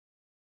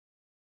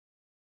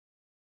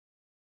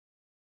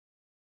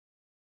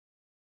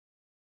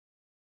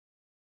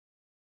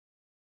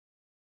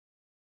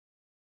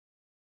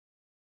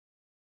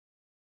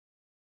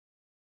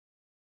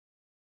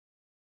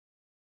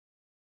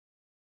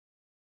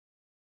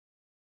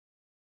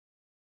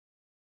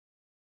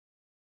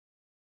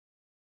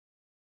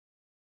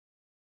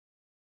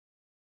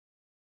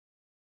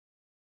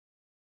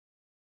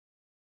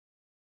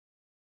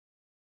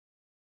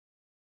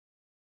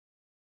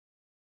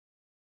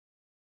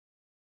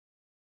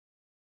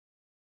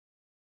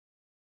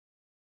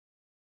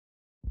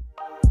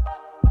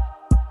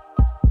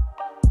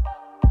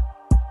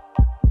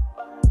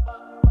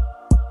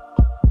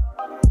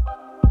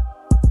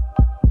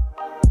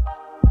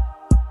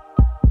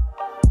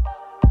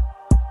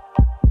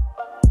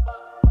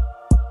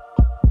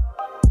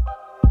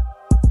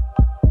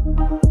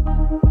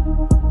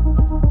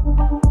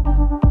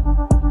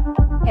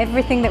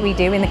Everything that we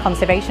do in the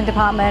conservation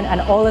department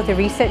and all of the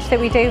research that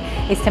we do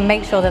is to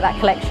make sure that that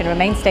collection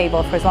remains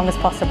stable for as long as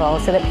possible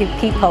so that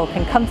people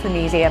can come to the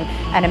museum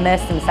and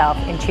immerse themselves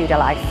in Tudor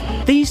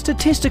life. These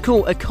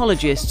statistical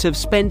ecologists have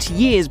spent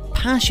years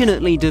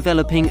passionately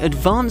developing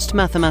advanced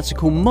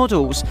mathematical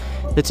models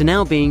that are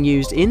now being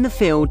used in the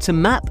field to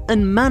map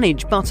and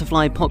manage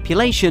butterfly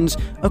populations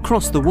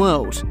across the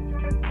world.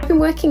 I've been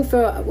working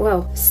for,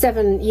 well,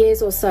 7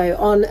 years or so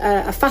on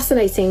a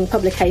fascinating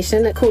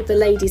publication called The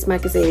Ladies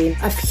Magazine,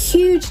 a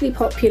hugely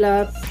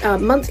popular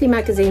monthly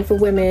magazine for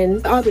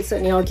women. I would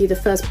certainly argue the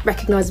first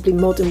recognisably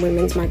modern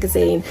women's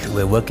magazine.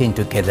 We're working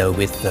together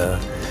with the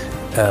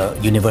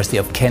University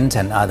of Kent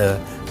and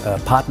other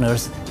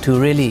partners to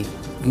really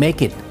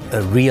make it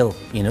a real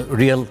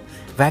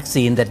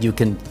vaccine that you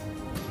can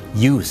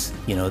use.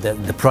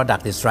 The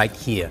product is right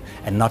here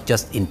and not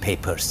just in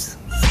papers.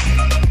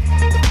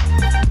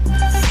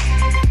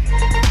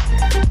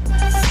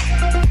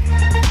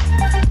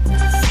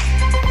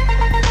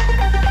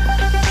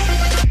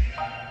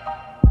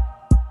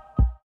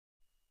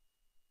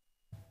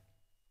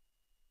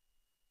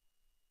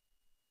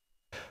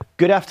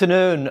 Good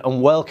afternoon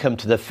and welcome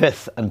to the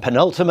 5th and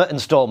penultimate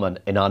instalment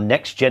in our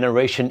Next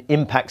Generation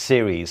Impact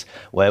series,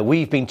 where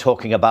we've been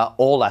talking about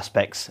all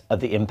aspects of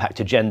the impact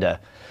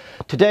agenda.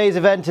 Today's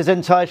event is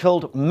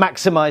entitled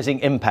Maximising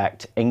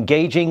Impact,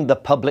 Engaging the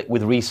Public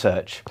with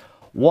Research.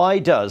 Why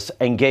does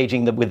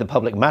engaging with the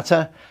public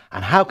matter,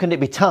 and how can it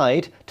be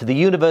tied to the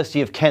University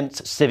of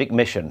Kent's civic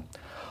mission?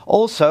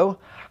 Also,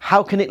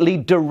 how can it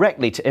lead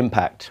directly to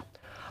impact?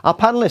 Our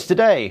panellists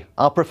today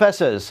are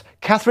Professors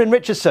Catherine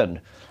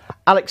Richardson,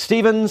 Alex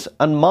Stevens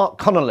and Mark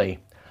Connolly,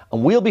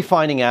 and we'll be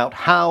finding out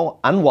how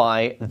and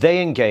why they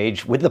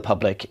engage with the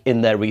public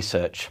in their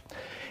research.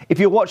 If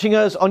you're watching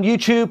us on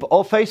YouTube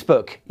or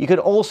Facebook, you can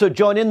also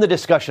join in the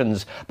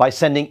discussions by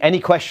sending any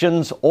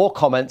questions or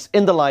comments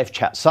in the live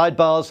chat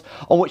sidebars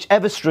on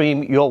whichever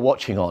stream you're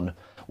watching on.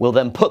 We'll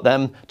then put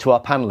them to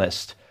our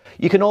panellists.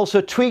 You can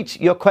also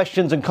tweet your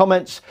questions and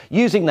comments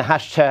using the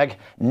hashtag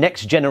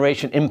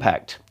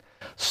NextGenerationImpact.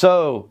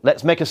 So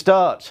let's make a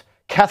start.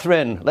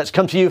 Catherine, let's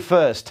come to you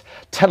first.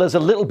 Tell us a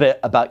little bit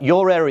about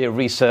your area of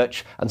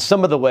research and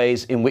some of the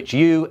ways in which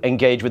you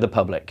engage with the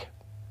public.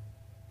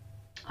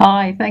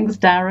 Hi, thanks,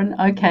 Darren.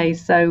 Okay,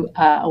 so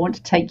I want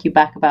to take you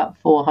back about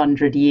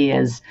 400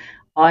 years.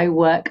 I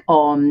work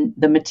on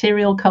the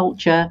material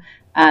culture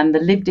and the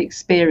lived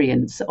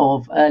experience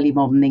of early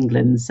modern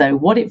England. So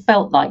what it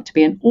felt like to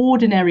be an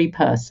ordinary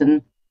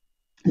person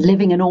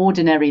living an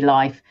ordinary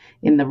life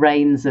in the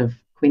reigns of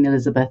Queen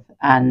Elizabeth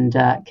and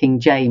King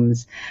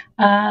James,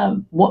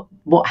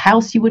 what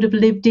house you would have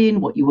lived in,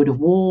 what you would have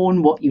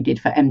worn, what you did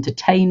for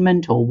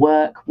entertainment or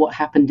work, what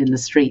happened in the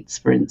streets,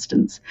 for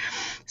instance.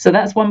 So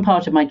that's one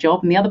part of my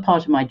job. And the other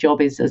part of my job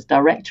is as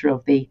director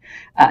of the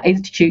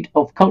Institute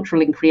of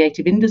Cultural and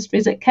Creative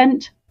Industries at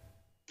Kent.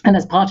 And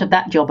as part of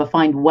that job, I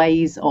find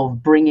ways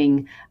of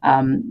bringing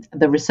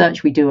the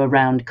research we do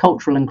around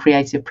cultural and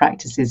creative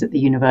practices at the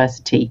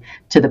university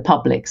to the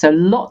public. So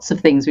lots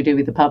of things we do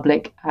with the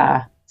public,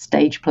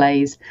 stage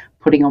plays,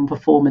 putting on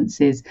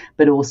performances,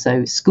 but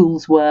also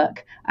schools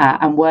work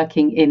and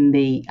working in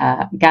the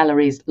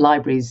galleries,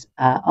 libraries,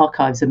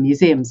 archives and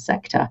museums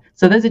sector.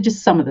 So those are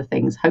just some of the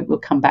things. Hope we'll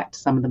come back to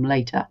some of them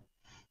later.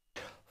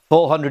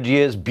 400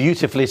 years,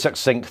 beautifully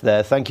succinct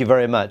there. Thank you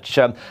very much.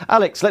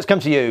 Alex, let's come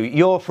to you.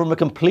 You're from a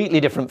completely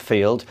different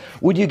field.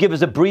 Would you give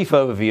us a brief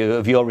overview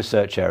of your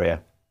research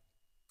area?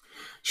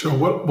 Sure.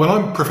 Well,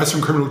 I'm Professor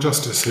in Criminal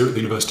Justice here at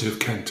the University of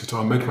Kent at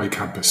our Medway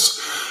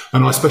campus,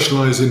 and I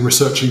specialise in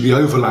researching the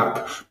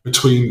overlap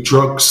between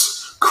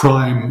drugs,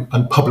 crime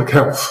and public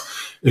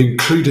health,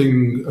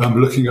 including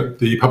looking at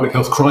the public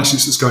health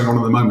crisis that's going on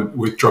at the moment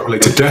with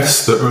drug-related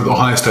deaths that are at the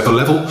highest ever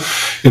level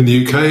in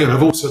the UK. And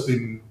I've also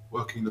been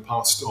working in the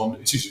past on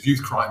issues of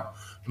youth crime,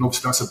 and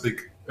obviously that's a big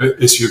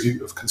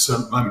issue of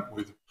concern at the moment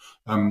with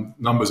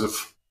numbers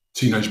of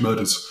teenage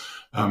murders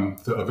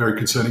that are very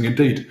concerning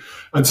indeed.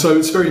 And so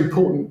it's very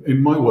important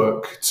in my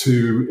work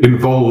to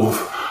involve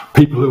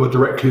people who are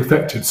directly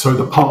affected, so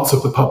the parts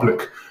of the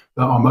public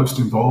that are most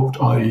involved,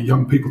 i.e.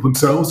 young people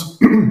themselves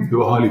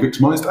who are highly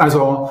victimised, as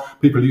are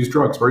people who use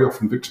drugs, very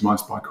often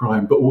victimised by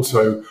crime, but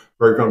also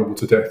very vulnerable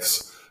to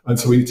deaths. And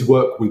so we need to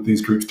work with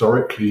these groups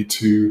directly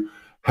to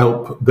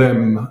help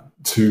them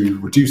to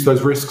reduce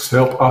those risks,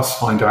 help us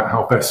find out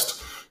how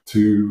best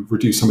to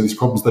reduce some of these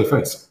problems they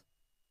face.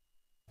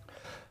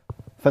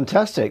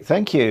 Fantastic,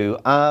 thank you.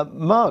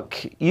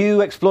 Mark,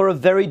 you explore a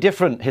very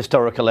different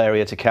historical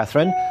area to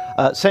Catherine.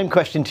 Same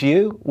question to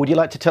you. Would you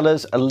like to tell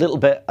us a little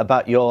bit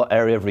about your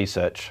area of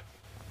research?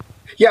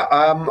 Yeah,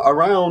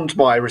 around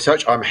my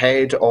research, I'm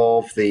head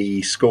of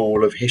the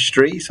School of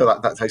History, so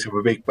that takes up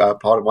a big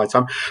part of my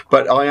time.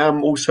 But I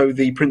am also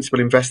the principal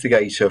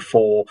investigator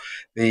for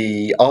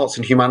the Arts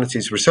and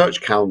Humanities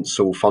Research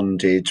Council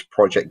funded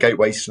project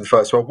Gateways to the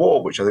First World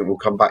War, which I think we'll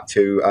come back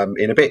to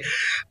in a bit.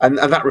 And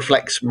that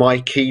reflects my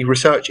key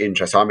research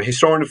interest. I'm a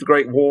historian of the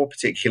Great War,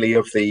 particularly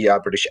of the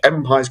British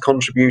Empire's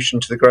contribution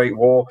to the Great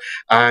War.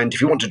 And if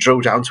you want to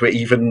drill down to it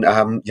even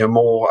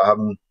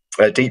more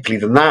deeply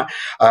than that.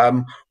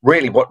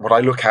 Really, what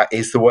I look at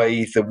is the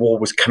way the war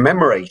was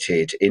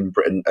commemorated in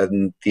Britain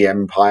and the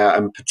Empire,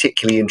 and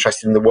particularly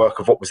interested in the work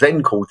of what was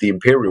then called the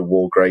Imperial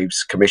War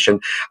Graves Commission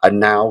and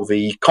now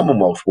the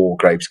Commonwealth War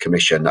Graves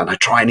Commission. And I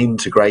try and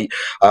integrate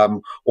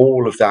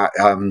all of that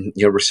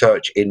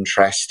research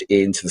interest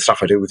into the stuff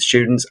I do with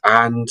students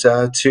and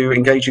to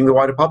engaging the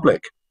wider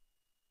public.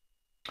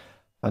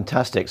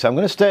 Fantastic. So I'm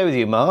going to stay with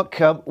you, Mark.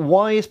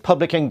 Why is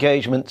public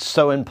engagement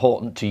so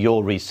important to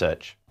your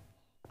research?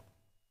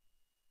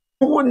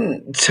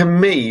 Important to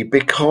me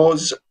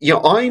because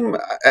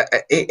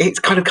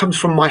it kind of comes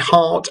from my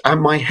heart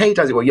and my head,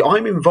 as it were.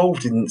 I'm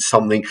involved in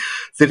something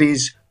that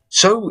is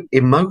so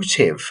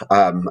emotive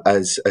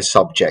as a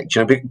subject,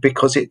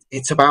 because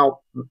it's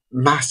about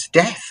mass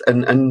death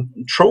and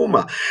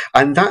trauma,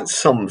 and that's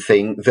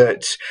something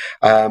that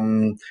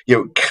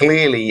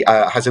clearly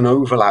has an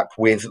overlap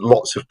with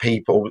lots of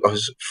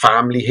people's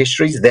family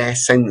histories, their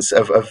sense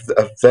of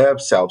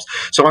themselves.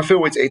 So I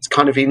feel it's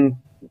kind of in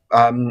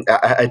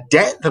a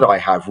debt that I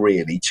have,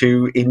 really,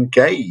 to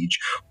engage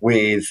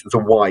with the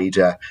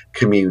wider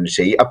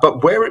community.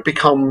 But where it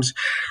becomes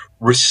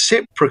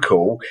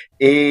reciprocal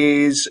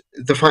is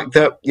the fact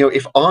that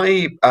if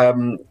I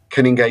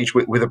can engage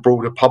with a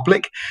broader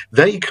public,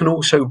 they can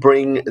also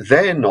bring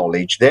their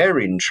knowledge, their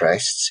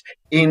interests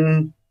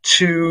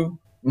into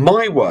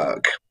my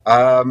work.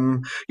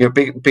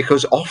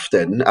 Because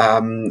often,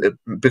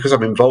 because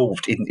I'm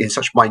involved in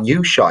such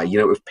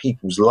minutiae, of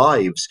people's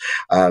lives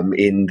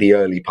in the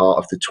early part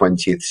of the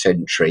 20th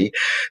century,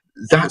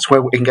 that's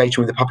where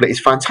engaging with the public is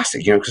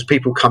fantastic, because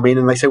people come in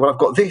and they say, well, I've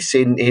got this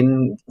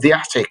in the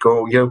attic,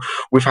 or,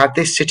 we've had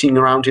this sitting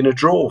around in a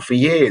drawer for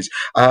years.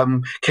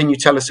 Can you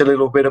tell us a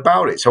little bit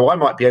about it? So I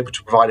might be able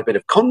to provide a bit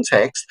of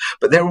context,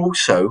 but they're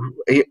also,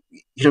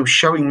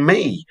 showing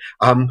me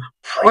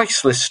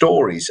priceless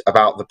stories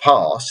about the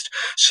past,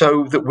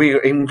 so that we're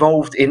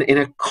involved in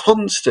a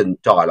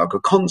constant dialogue, a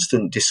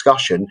constant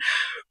discussion,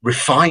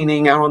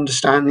 refining our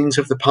understandings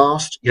of the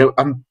past,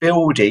 and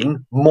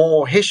building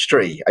more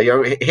history.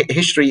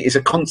 History is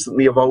a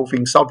constantly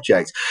evolving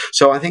subject.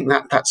 So I think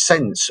that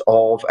sense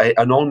of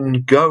an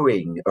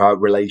ongoing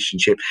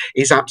relationship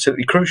is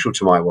absolutely crucial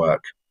to my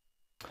work.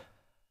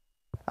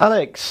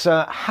 Alex,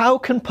 how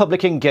can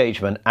public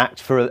engagement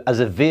act as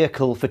a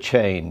vehicle for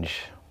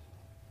change?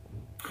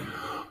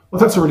 Well,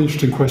 that's a really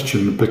interesting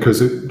question,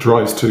 because it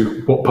drives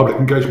to what public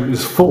engagement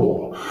is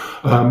for.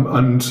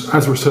 And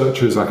as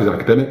researchers, as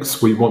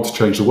academics, we want to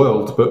change the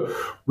world, but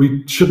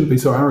we shouldn't be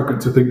so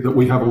arrogant to think that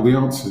we have all the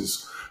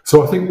answers.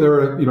 So I think there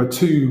are,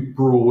 two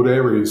broad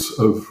areas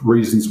of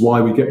reasons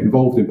why we get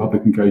involved in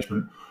public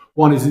engagement.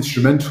 One is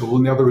instrumental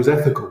and the other is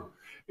ethical.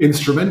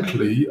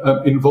 Instrumentally,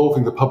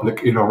 involving the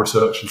public in our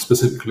research, and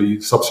specifically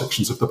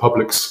subsections of the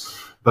publics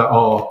that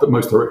are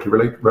most directly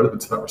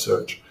relevant to that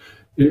research.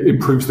 It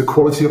improves the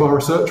quality of our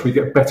research. We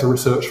get better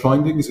research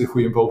findings if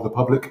we involve the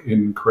public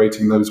in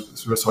creating those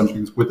research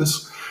findings with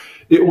us.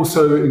 It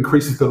also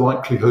increases the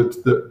likelihood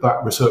that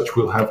that research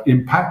will have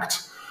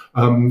impact.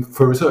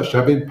 For research to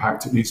have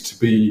impact, it needs to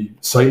be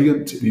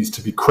salient, it needs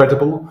to be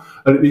credible,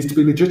 and it needs to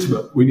be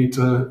legitimate. We need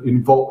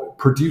to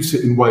produce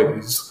it in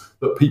ways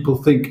that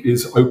people think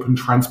is open,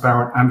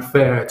 transparent, and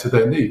fair to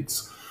their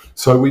needs.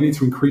 So we need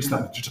to increase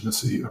that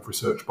legitimacy of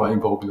research by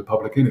involving the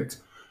public in it.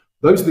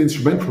 Those are the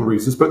instrumental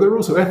reasons, but there are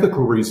also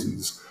ethical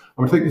reasons.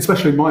 I think,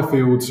 especially in my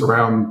fields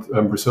around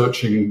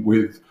researching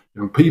with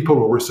young people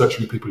or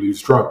researching with people who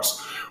use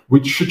drugs,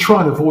 we should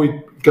try and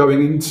avoid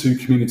going into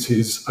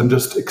communities and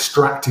just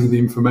extracting the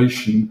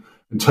information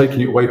and taking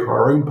it away for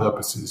our own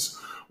purposes.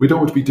 We don't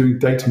want to be doing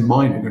data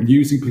mining and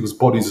using people's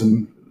bodies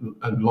and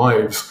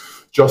lives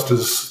just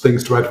as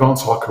things to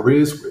advance our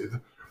careers with.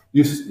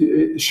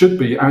 It should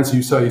be, as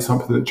you say,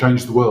 something that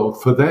changed the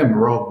world for them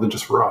rather than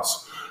just for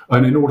us.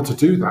 And in order to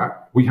do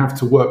that, we have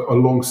to work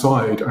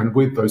alongside and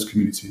with those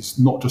communities,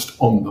 not just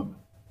on them.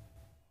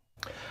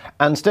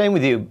 And staying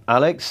with you,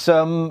 Alex,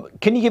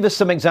 can you give us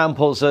some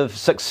examples of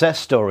success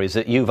stories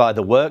that you've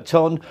either worked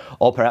on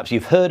or perhaps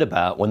you've heard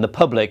about when the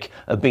public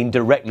have been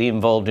directly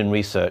involved in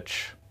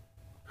research?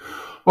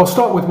 I'll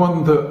start with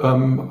one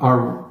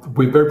that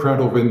we're very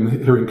proud of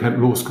here in Kent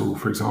Law School,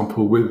 for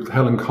example, with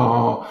Helen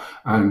Carr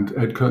and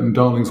Ed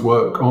Curtin-Darling's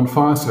work on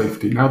fire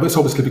safety. Now, this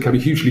obviously became a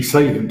hugely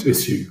salient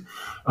issue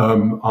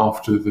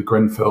after the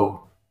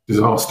Grenfell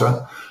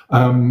disaster.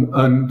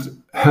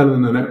 And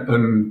Helen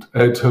and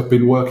Ed have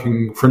been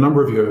working for a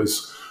number of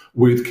years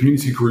with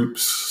community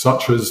groups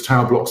such as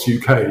Tower Blocks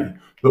UK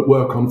that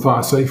work on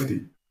fire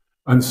safety.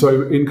 And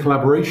so in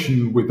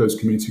collaboration with those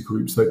community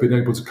groups, they've been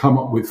able to come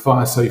up with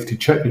fire safety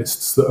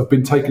checklists that have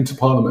been taken to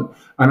Parliament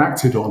and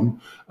acted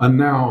on. And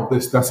now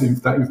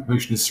that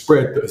information is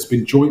spread, that has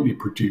been jointly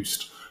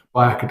produced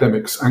by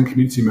academics and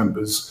community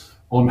members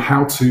on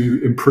how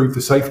to improve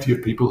the safety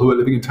of people who are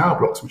living in tower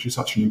blocks, which is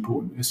such an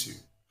important issue.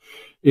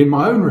 In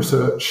my own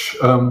research,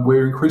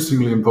 we're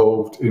increasingly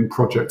involved in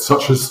projects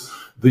such as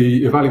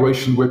the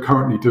evaluation we're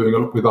currently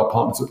doing with our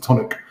partners at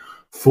Tonic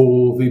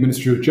for the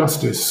Ministry of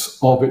Justice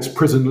of its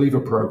prison leaver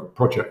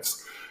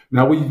projects.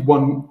 Now, we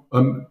won,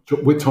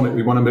 with Tonic,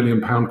 we won £1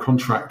 million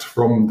contract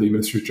from the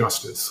Ministry of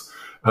Justice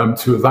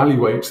to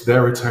evaluate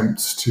their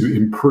attempts to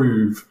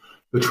improve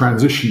the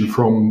transition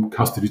from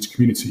custody to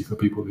community for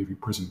people leaving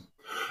prison.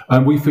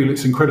 And we feel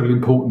it's incredibly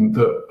important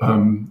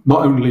that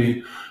not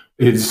only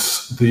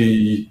is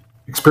the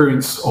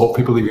experience of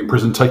people leaving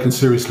prison taken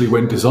seriously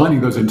when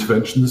designing those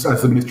interventions,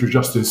 as the Ministry of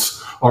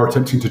Justice are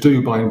attempting to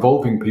do by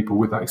involving people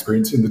with that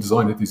experience in the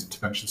design of these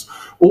interventions.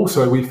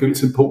 Also, we feel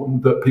it's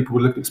important that people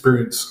with lived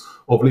experience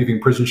of leaving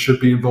prison should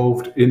be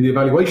involved in the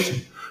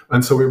evaluation.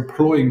 And so we're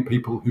employing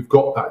people who've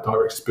got that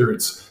direct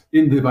experience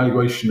in the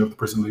evaluation of the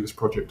Prison Leavers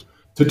Project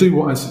to do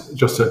what I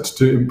just said,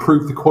 to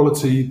improve the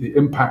quality, the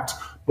impact,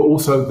 but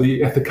also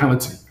the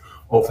ethicality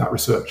of that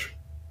research.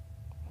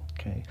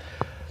 Okay.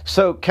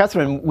 So,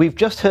 Catherine, we've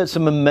just heard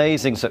some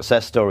amazing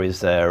success stories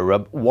there.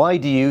 Why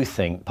do you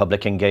think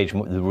public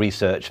engagement with the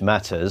research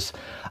matters,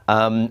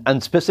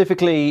 and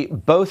specifically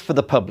both for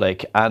the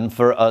public and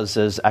for us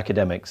as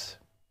academics?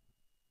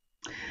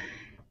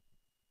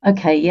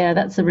 Okay, yeah,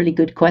 that's a really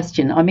good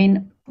question. I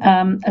mean,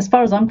 as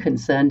far as I'm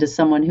concerned, as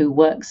someone who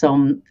works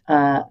on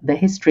the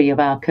history of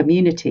our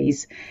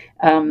communities,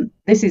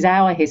 this is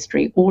our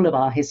history, all of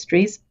our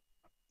histories.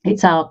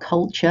 It's our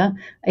culture,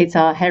 it's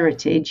our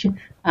heritage,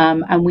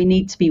 and we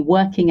need to be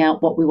working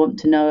out what we want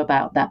to know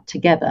about that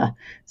together.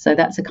 So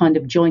that's a kind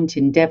of joint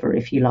endeavour,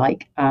 if you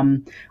like.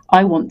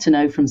 I want to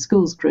know from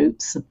schools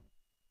groups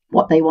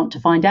what they want to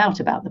find out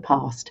about the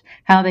past,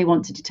 how they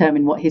want to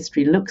determine what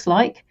history looks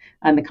like,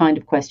 and the kind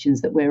of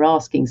questions that we're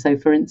asking. So,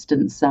 for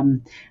instance,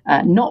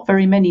 not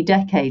very many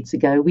decades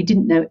ago, we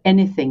didn't know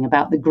anything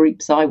about the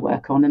groups I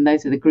work on, and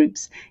those are the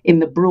groups in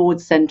the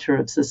broad centre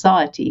of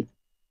society.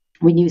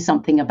 We knew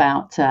something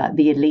about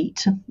the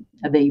elite,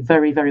 the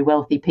very, very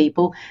wealthy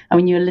people, and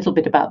we knew a little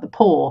bit about the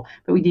poor,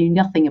 but we knew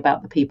nothing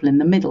about the people in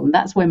the middle. And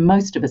that's where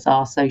most of us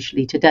are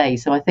socially today.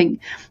 So I think,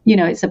 you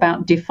know, it's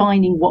about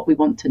defining what we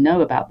want to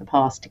know about the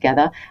past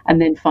together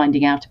and then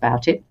finding out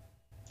about it.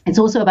 It's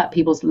also about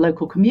people's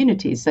local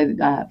communities. So,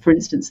 for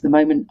instance, at the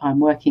moment I'm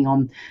working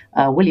on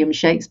William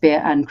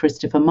Shakespeare and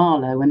Christopher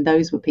Marlowe, and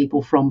those were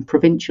people from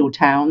provincial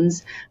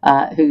towns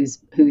whose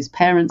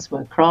parents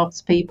were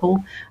craftspeople.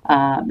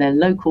 They're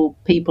local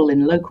people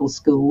in local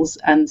schools,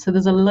 and so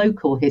there's a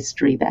local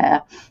history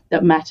there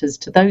that matters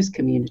to those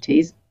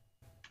communities.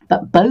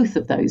 But both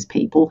of those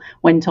people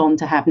went on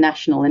to have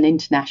national and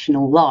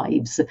international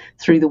lives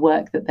through the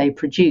work that they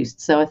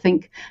produced. So I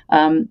think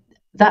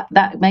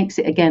that makes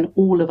it, again,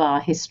 all of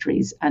our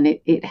histories, and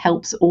it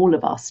helps all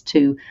of us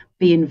to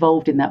be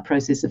involved in that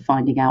process of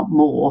finding out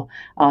more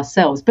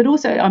ourselves. But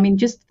also, I mean,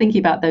 just thinking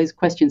about those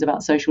questions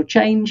about social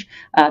change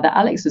that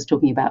Alex was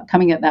talking about,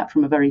 coming at that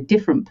from a very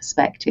different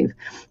perspective.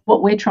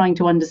 What we're trying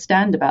to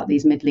understand about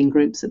these middling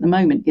groups at the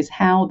moment is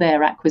how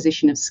their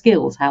acquisition of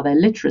skills, how their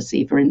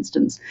literacy, for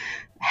instance,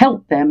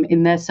 help them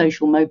in their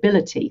social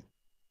mobility.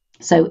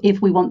 So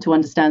if we want to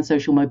understand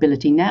social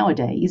mobility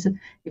nowadays,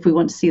 if we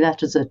want to see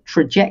that as a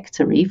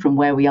trajectory from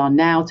where we are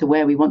now to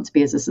where we want to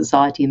be as a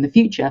society in the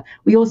future,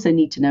 we also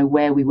need to know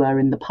where we were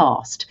in the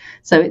past.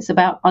 So it's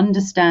about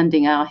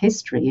understanding our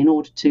history in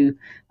order to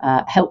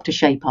help to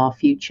shape our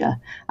future.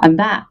 And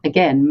that,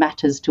 again,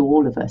 matters to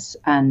all of us.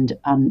 And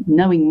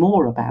knowing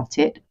more about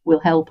it will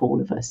help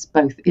all of us,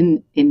 both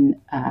in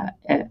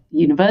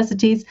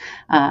universities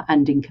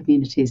and in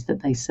communities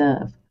that they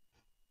serve.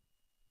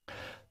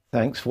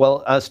 Thanks.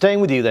 Well,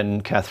 staying with you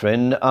then,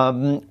 Catherine,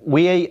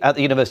 we at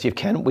the University of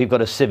Kent, we've got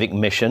a civic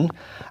mission.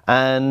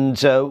 And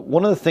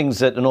one of the things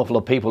that an awful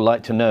lot of people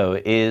like to know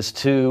is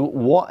to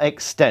what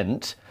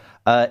extent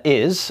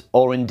is,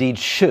 or indeed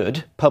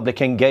should,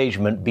 public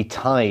engagement be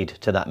tied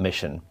to that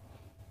mission?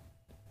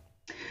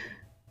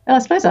 I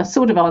suppose I've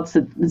sort of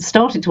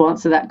started to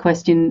answer that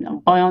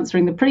question by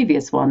answering the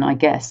previous one, I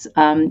guess.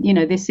 You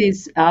know, this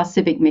is our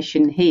civic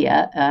mission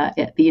here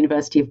at the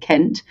University of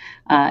Kent,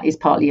 is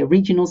partly a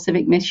regional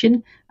civic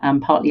mission,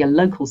 partly a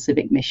local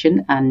civic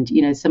mission. And,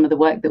 you know, some of the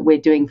work that we're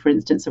doing, for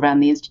instance, around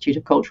the Institute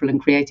of Cultural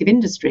and Creative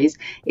Industries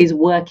is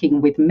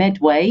working with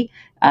Medway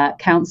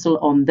Council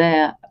on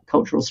their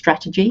cultural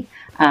strategy,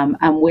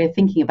 and we're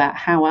thinking about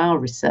how our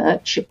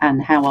research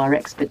and how our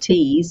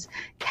expertise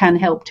can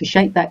help to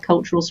shape that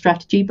cultural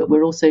strategy, but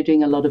we're also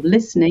doing a lot of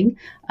listening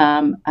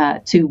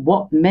to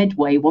what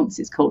Medway wants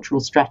its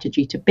cultural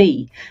strategy to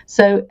be.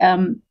 So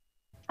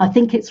I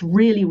think it's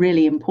really,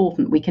 really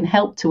important. We can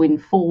help to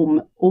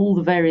inform all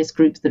the various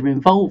groups that are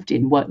involved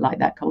in work like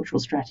that cultural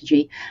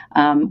strategy.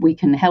 We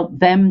can help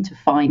them to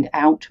find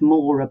out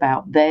more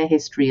about their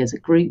history as a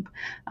group,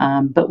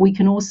 but we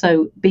can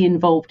also be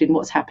involved in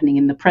what's happening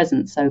in the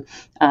present. So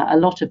a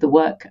lot of the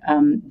work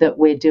that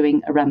we're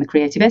doing around the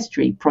Creative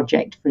Estuary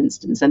Project, for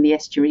instance, and the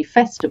Estuary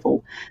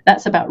Festival,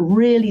 that's about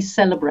really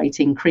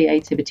celebrating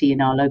creativity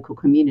in our local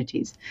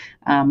communities.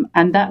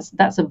 And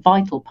that's a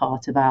vital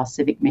part of our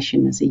civic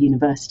mission as a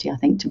university, I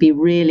think, to be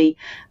really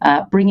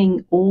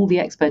bringing all the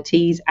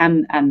expertise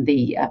and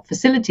the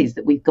facilities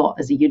that we've got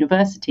as a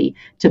university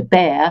to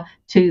bear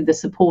to the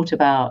support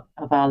of our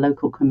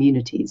local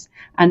communities,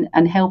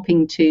 and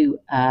helping to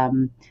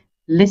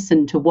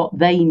listen to what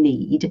they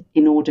need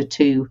in order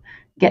to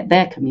get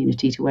their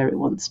community to where it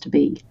wants to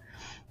be.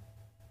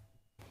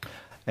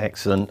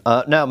 Excellent.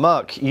 Now,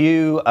 Mark,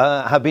 you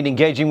have been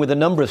engaging with a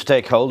number of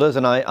stakeholders,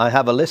 and I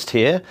have a list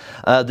here.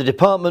 The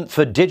Department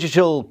for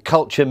Digital,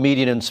 Culture,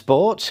 Media and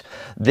Sport,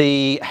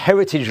 the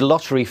Heritage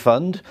Lottery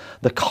Fund,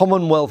 the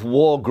Commonwealth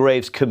War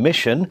Graves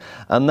Commission,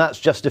 and that's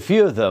just a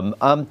few of them.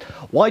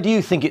 Why do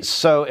you think it's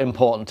so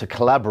important to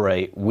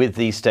collaborate with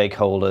these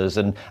stakeholders,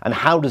 and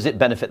how does it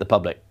benefit the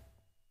public?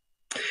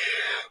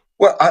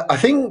 Well, I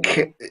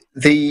think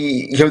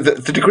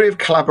the degree of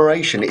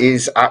collaboration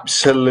is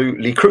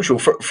absolutely crucial.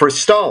 For a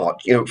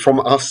start,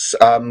 from us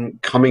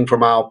coming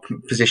from our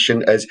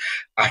position as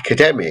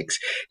academics,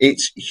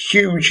 it's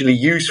hugely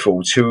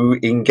useful to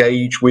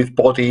engage with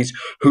bodies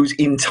whose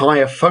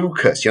entire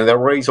focus, their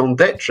raison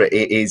d'etre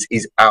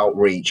is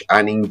outreach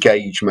and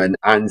engagement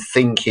and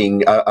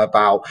thinking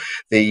about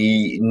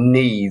the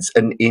needs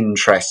and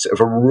interests of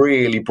a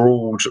really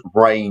broad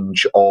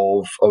range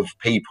of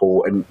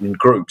people and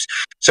groups.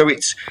 So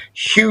it's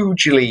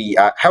hugely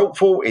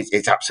helpful.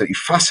 It's absolutely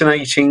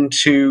fascinating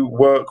to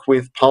work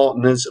with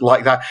partners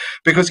like that,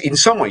 because in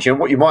some ways,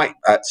 what you might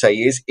say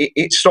is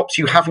it stops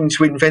you having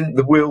to invent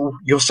the wheel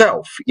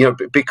yourself,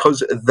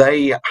 because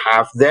they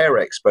have their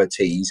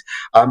expertise,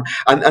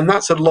 and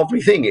that's a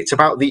lovely thing. It's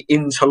about the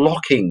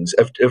interlockings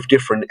of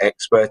different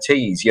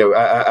expertise,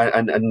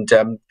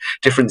 and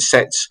different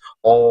sets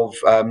of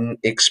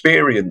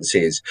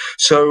experiences.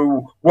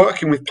 So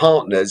working with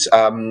partners,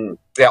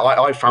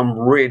 I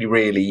found really,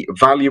 really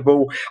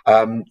valuable.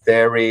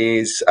 There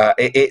is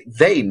it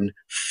then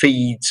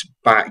feeds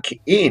back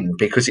in,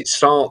 because it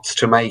starts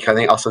to make, I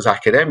think, us as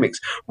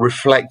academics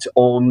reflect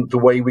on the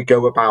way we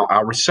go about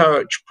our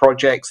research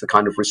projects, the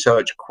kind of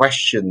research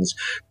questions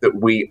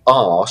that we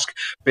ask,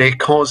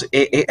 because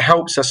it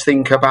helps us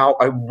think about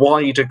a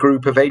wider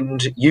group of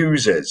end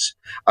users.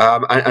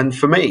 And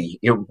for me,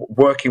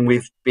 working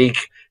with big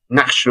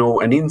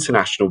national and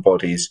international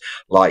bodies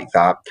like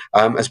that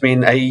has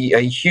been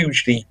a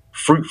hugely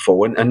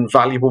fruitful and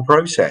valuable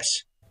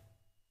process.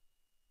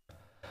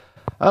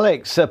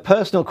 Alex, a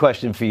personal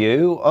question for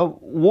you.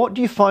 What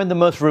do you find the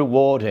most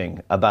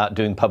rewarding about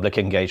doing public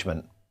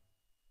engagement?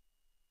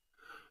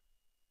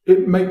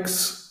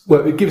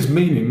 It gives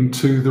meaning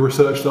to the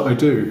research that I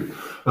do.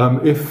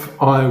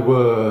 If I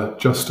were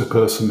just a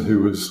person who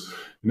was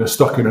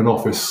stuck in an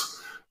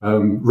office,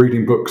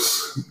 reading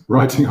books,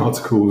 writing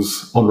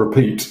articles on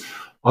repeat,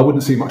 I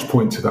wouldn't see much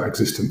point to that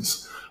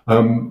existence.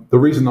 The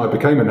reason I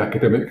became an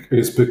academic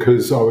is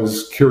because I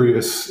was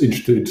curious,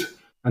 interested,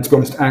 and to be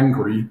honest,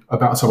 angry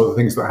about some of the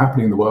things that are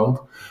happening in the world.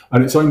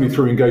 And it's only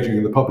through engaging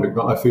in the public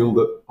that I feel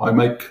that I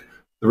make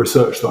the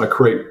research that I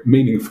create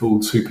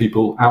meaningful to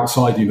people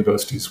outside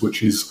universities,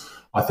 which is,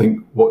 I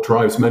think, what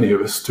drives many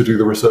of us to do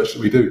the research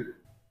that we do.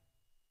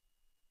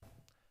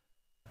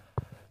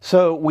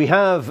 So we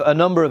have a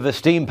number of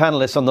esteemed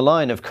panellists on the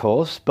line, of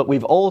course, but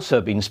we've also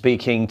been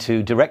speaking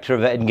to Director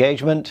of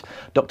Engagement,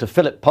 Dr.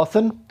 Philip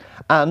Pothen,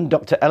 and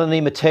Dr.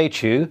 Eleni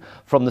Matechu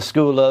from the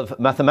School of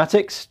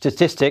Mathematics,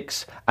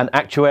 Statistics and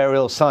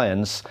Actuarial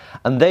Science,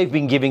 and they've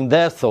been giving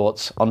their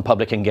thoughts on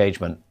public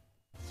engagement.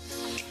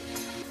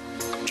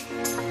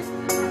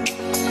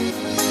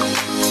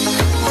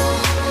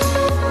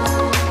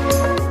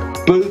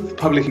 Both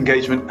public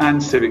engagement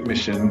and civic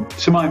mission,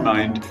 to my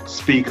mind,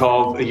 speak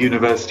of a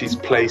university's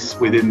place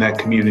within their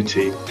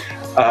community.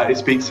 It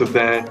speaks of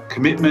their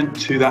commitment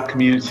to that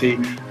community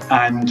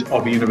and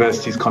of a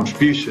university's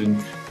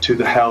contribution to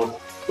the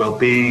health,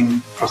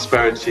 well-being,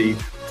 prosperity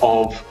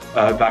of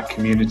that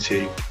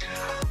community.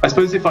 I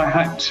suppose if I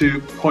had to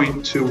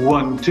point to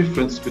one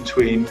difference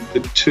between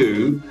the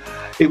two,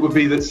 it would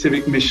be that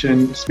civic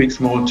mission speaks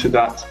more to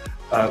that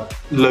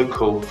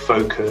local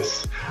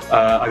focus.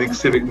 I think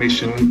civic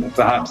mission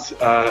perhaps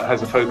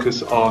has a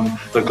focus on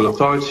local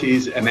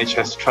authorities,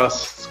 NHS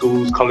trusts,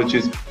 schools,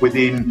 colleges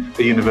within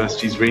the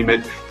university's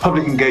remit.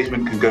 Public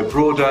engagement can go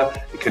broader.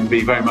 It can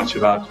be very much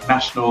about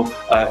national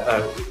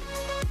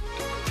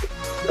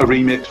a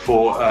remit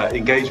for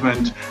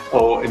engagement,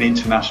 or an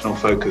international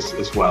focus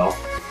as well.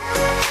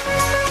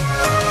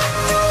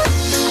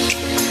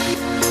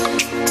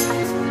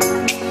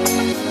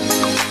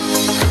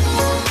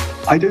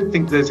 I don't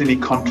think there's any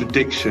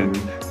contradiction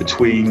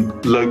between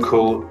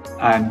local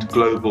and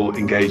global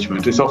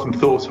engagement. It's often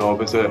thought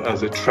of as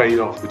a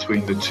trade-off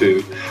between the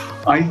two.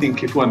 I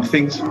think if one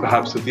thinks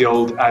perhaps of the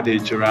old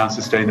adage around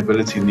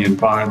sustainability and the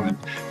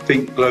environment,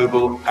 think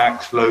global,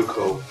 act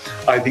local.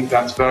 I think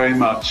that's very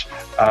much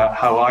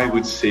how I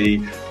would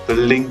see the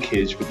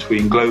linkage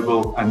between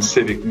global and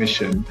civic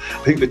mission.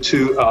 I think the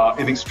two are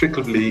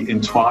inextricably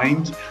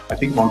entwined. I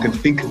think one can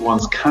think of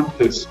one's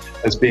campus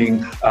as being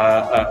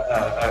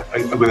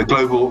with a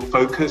global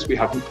focus. We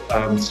have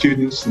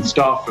students and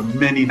staff from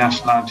many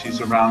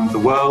nationalities around the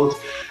world.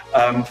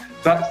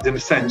 that's, in a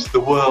sense, the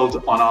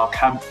world on our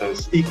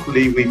campus.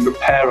 Equally, we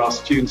prepare our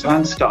students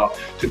and staff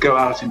to go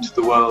out into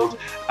the world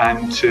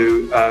and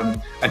to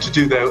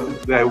do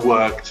their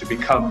work, to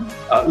become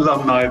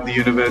alumni of the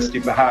university,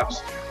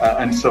 perhaps,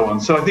 and so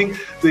on. So I think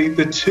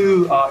the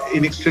two are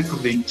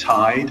inextricably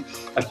tied.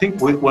 I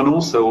think one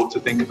also ought to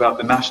think about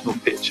the national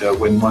picture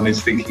when one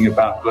is thinking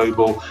about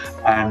global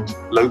and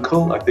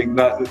local. I think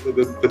that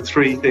the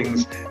three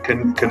things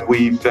can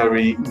weave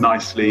very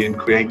nicely and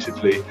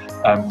creatively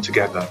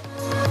together.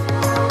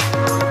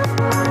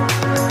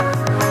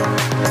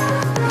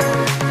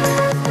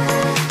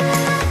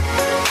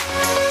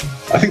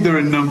 I think there are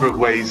a number of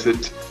ways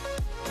that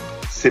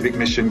civic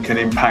mission can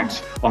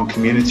impact on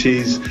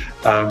communities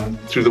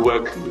through the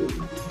work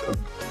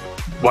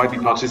of widely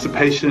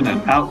participation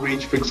and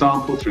outreach, for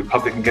example, through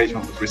public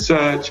engagement with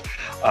research,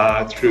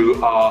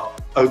 through our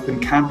open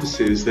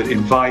campuses that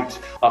invite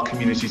our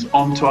communities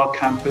onto our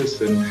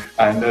campus,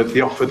 and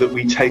the offer that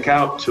we take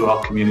out to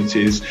our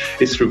communities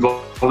is through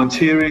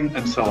volunteering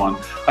and so on.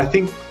 I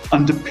think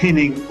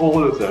underpinning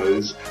all of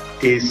those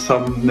is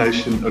some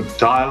notion of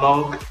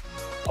dialogue,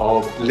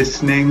 of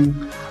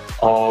listening,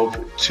 of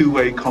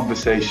two-way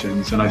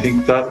conversations, and I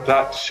think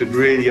that should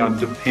really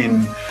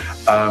underpin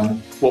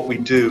what we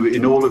do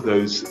in all of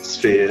those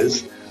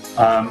spheres.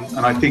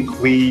 And I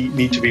think we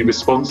need to be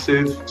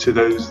responsive to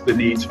the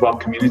needs of our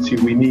community.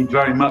 We need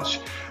very much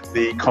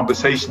the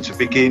conversation to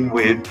begin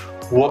with,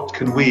 what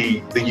can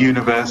we, the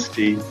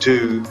university,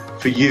 do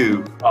for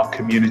you, our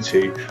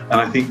community? And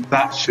I think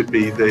that should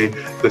be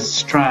the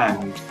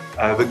strand,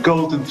 the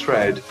golden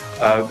thread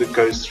that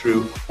goes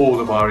through all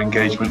of our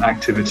engagement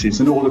activities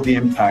and all of the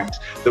impact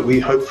that we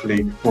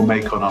hopefully will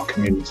make on our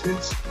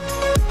communities.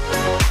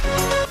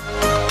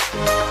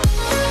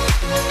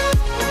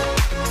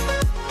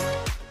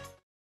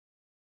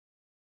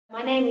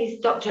 My name is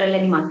Dr.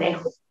 Eleni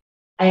Matejo.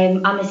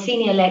 I'm a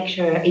senior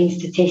lecturer in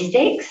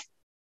statistics,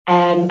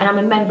 and I'm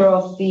a member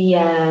of the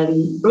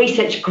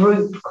research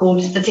group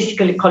called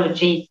Statistical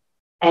Ecology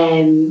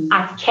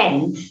at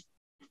Kent.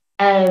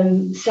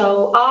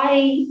 So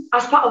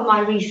as part of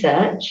my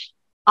research,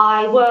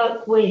 I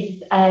work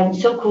with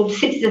so-called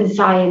citizen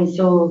science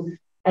or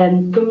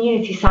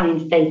community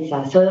science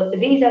data. So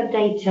these are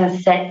data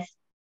sets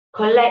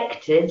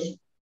collected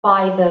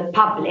by the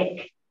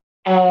public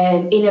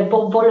in a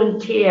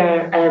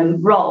volunteer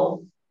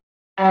role.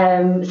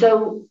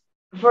 So,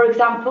 for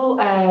example,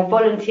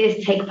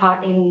 volunteers take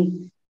part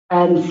in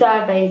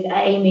surveys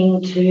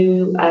aiming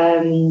to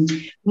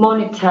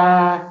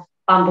monitor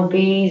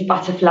bumblebees,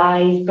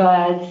 butterflies,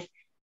 birds,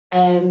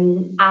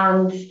 and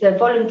the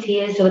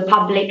volunteers or the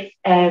public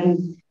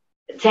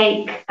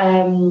take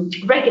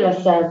regular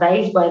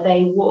surveys where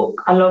they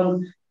walk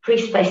along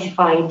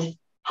pre-specified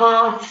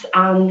paths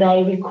and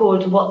they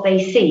record what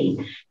they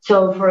see.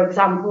 So, for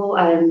example,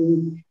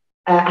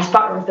 as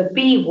part of the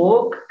Bee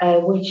Walk,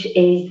 which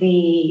is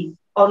the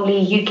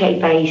only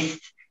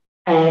UK-based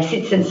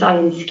citizen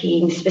science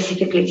scheme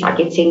specifically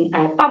targeting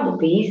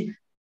bumblebees,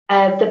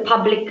 the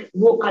public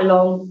walk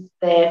along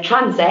the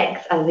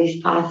transects, as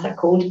these paths are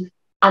called,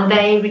 and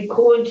they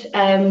record,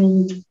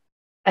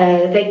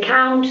 they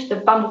count the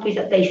bumblebees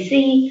that they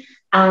see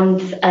and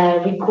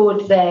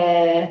record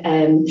their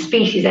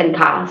species and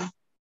caste.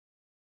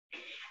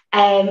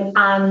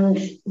 And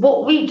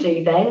what we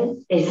do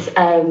then is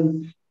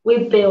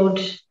we build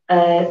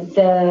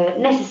the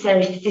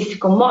necessary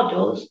statistical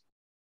models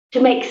to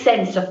make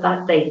sense of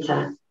that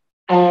data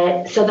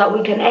so that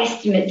we can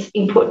estimate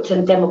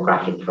important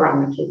demographic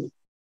parameters.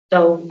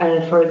 So,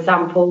 for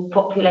example,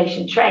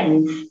 population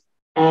trends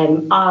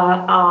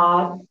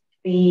are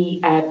the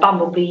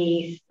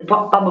bumblebee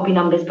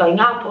numbers going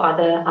up, or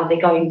are they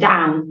going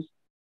down?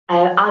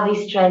 Are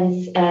these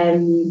trends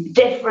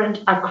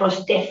different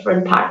across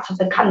different parts of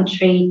the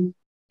country?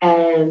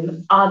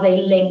 Are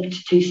they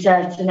linked to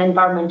certain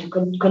environmental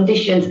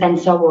conditions and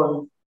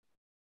so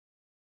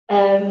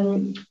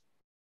on?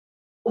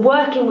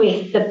 Working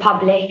with the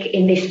public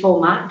in this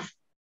format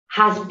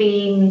has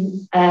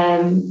been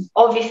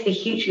obviously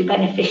hugely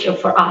beneficial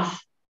for us,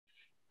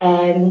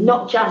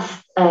 not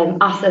just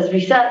us as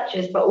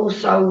researchers, but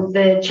also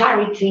the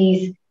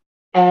charities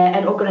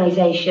and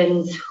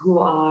organizations who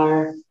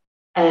are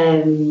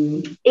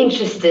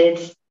interested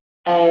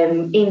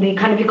in the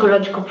kind of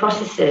ecological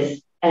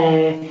processes.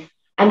 And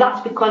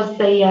that's because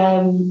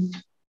the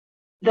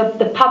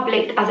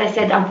public, as I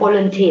said, are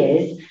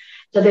volunteers.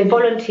 So they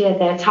volunteer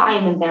their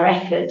time and their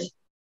effort,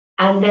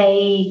 and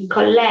they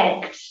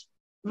collect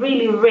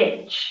really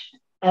rich,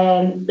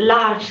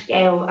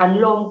 large-scale and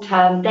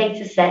long-term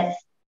data sets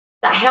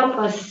that help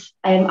us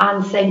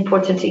answer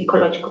important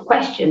ecological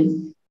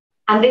questions.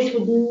 And this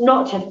would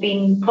not have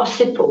been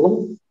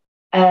possible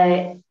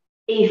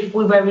if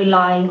we were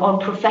relying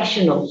on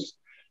professionals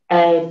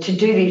to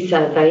do these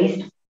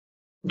surveys,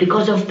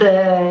 because of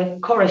the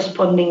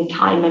corresponding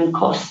time and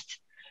cost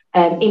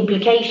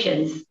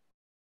implications.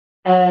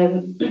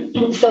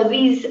 So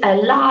these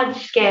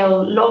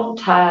large-scale,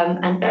 long-term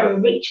and very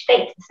rich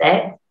data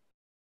sets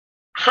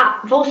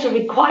have also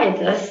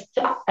required us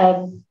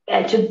to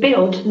to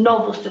build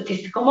novel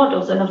statistical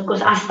models. And of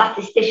course, as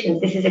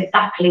statisticians, this is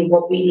exactly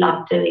what we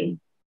love doing.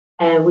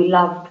 We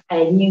love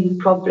a new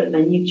problem,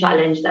 a new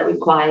challenge that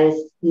requires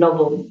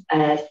novel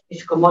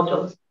statistical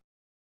models.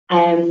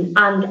 And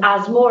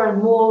as more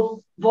and more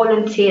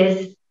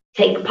volunteers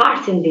take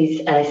part in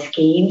these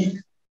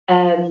schemes,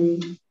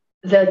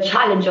 the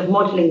challenge of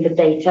modeling the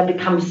data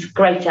becomes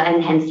greater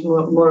and hence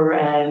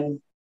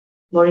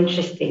more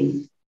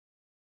interesting.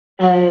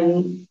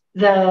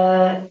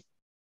 The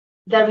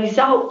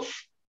results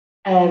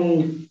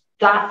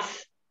that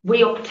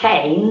we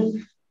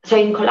obtain, so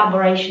in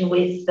collaboration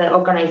with the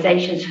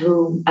organizations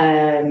who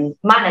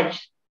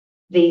manage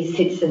these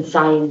citizen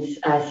science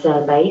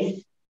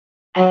surveys,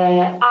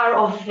 are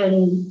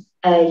often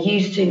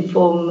used to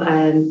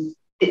inform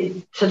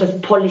sort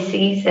of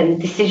policies and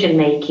decision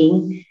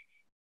making,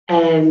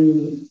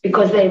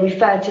 because they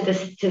refer to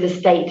the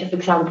state, for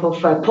example,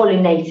 for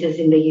pollinators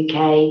in the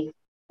UK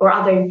or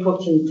other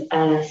important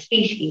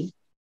species.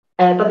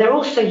 But they're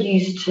also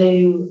used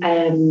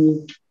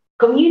to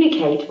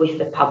communicate with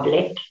the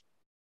public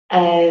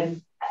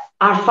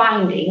our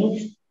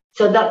findings,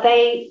 so that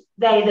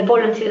the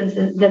volunteers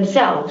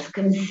themselves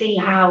can see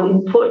how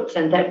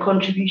important their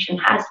contribution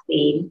has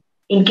been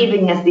in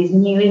giving us these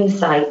new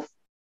insights.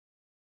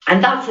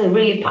 And that's a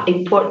really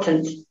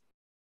important,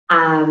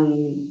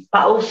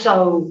 but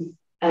also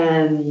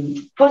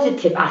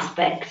positive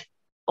aspect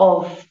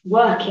of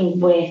working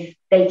with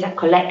data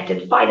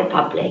collected by the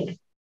public,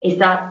 is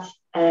that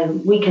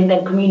we can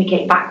then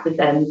communicate back with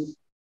them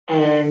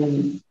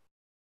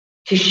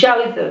to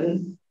show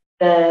them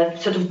the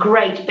sort of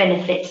great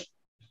benefit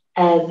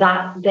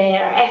that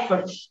their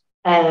efforts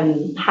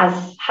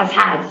has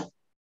had,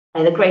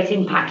 the great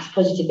impact,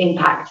 positive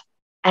impact.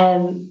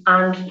 And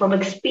from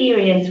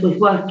experience with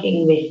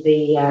working with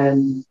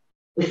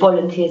with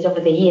volunteers over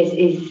the years,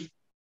 is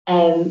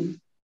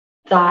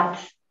that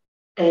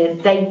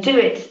they do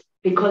it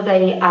because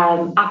they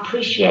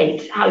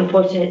appreciate how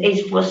important it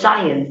is for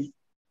science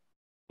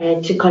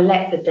to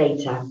collect the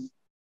data.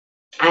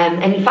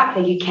 And in fact,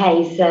 the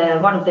UK is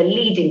one of the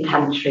leading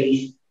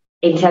countries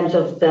in terms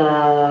of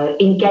the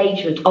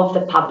engagement of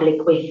the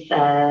public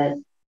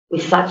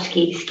with such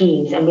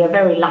schemes, and we are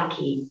very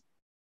lucky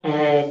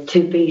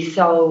to be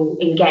so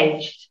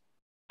engaged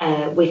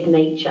with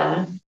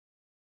nature.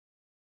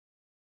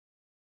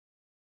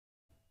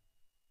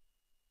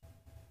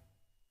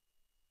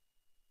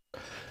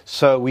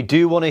 So we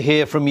do want to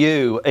hear from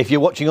you. If you're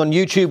watching on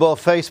YouTube or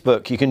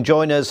Facebook, you can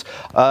join us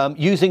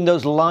using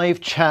those live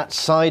chat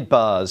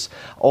sidebars.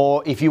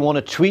 Or if you want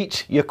to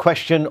tweet your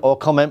question or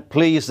comment,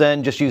 please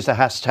then just use the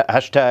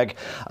hashtag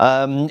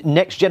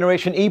Next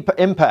Generation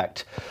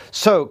Impact.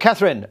 So,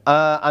 Catherine,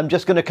 I'm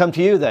just going to come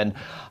to you then.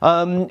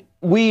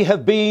 We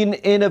have been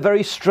in a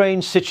very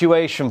strange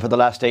situation for the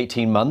last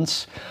 18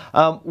 months.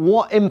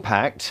 What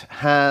impact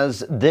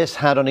has this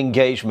had on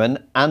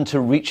engagement and to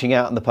reaching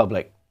out in the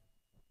public?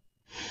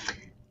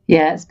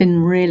 Yeah, it's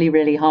been really,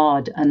 really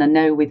hard. And I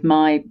know with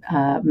my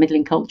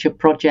Middling Culture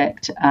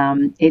project,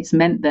 it's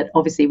meant that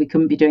obviously we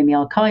couldn't be doing the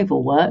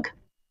archival work.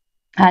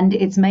 And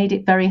it's made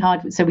it very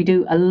hard. So we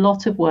do a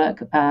lot of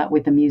work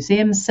with the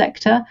museum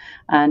sector,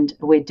 and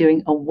we're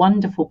doing a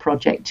wonderful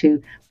project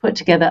to put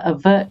together a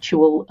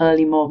virtual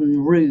early modern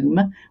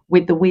room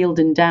with the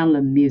Wealden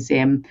Downland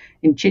Museum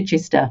in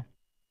Chichester.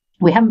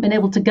 We haven't been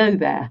able to go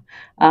there.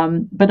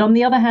 But on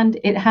the other hand,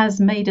 it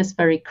has made us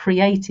very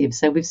creative.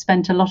 So we've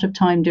spent a lot of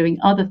time doing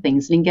other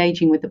things and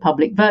engaging with the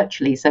public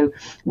virtually. So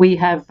we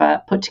have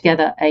put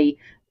together a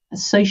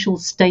social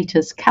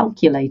status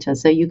calculator,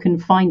 so you can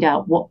find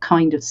out what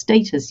kind of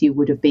status you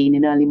would have been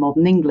in early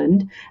modern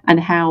England and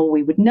how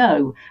we would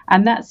know.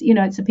 And that's,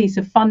 it's a piece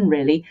of fun,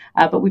 really.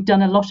 But we've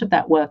done a lot of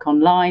that work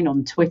online,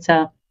 on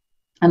Twitter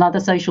and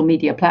other social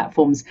media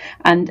platforms.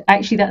 And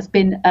actually that's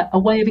been a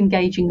way of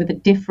engaging with a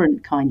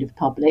different kind of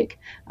public,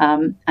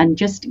 and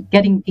just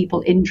getting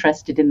people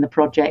interested in the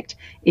project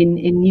in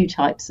new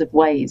types of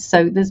ways.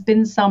 So there's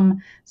been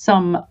some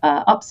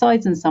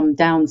upsides and some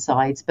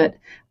downsides, but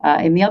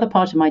in the other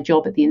part of my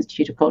job at the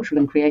Institute of Cultural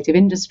and Creative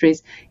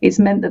Industries, it's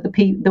meant that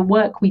the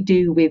work we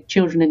do with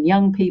children and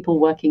young people,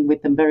 working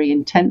with them very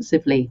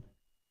intensively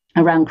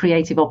around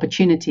creative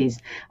opportunities,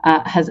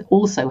 has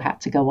also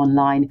had to go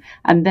online.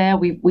 And there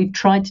we've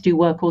tried to do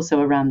work also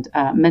around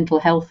mental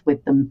health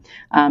with them,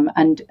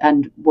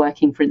 and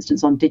working, for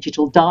instance, on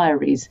digital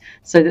diaries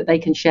so that they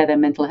can share their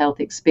mental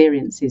health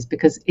experiences,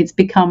 because it's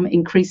become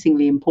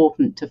increasingly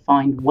important to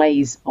find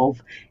ways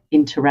of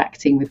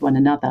interacting with one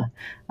another.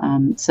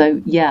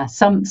 So yeah,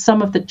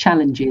 some of the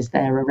challenges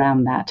there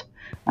around that,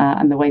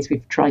 and the ways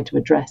we've tried to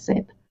address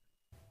it.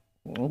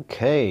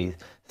 Okay.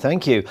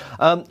 Thank you.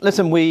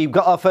 Listen, we've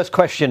got our first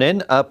question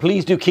in.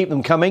 Please do keep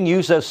them coming.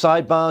 Use those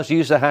sidebars,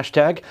 use the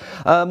hashtag.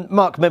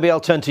 Mark, maybe I'll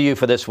turn to you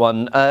for this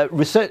one.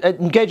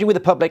 Engaging with the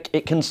public,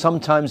 it can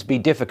sometimes be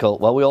difficult.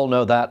 Well, we all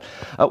know that.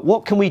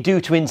 What can we do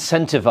to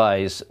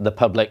incentivize the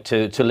public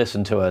to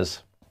listen to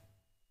us?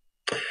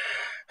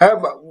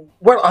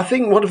 Well, I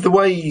think one of the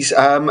ways,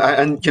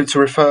 and to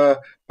refer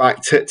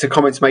back to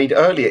comments made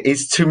earlier,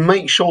 is to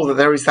make sure that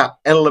there is that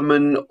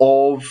element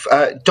of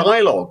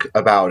dialogue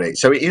about it.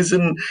 So it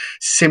isn't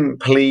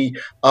simply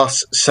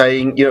us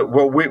saying,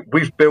 well,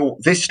 we've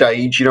built this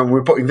stage,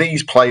 we're putting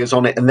these players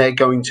on it and they're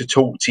going to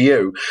talk to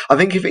you. I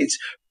think if it's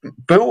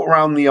built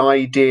around the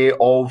idea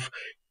of,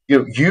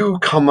 you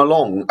come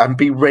along and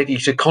be ready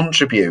to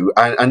contribute,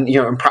 and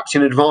perhaps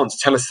in advance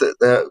tell us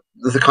that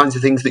the kinds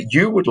of things that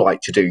you would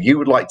like to do, you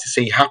would like to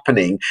see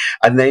happening,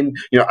 and then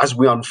as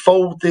we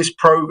unfold this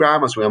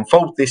program, as we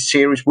unfold this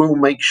series, we'll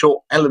make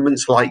sure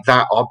elements like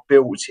that are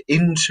built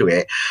into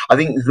it. I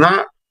think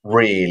that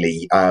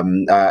really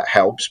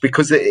helps,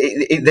 because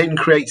it then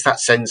creates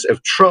that sense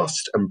of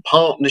trust and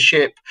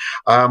partnership,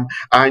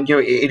 and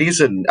it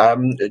isn't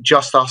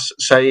just us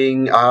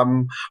saying,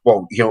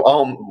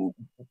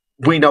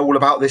 we know all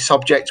about this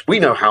subject, we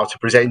know how to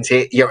present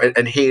it,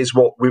 and here's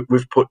what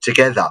we've put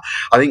together.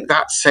 I think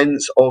that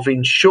sense of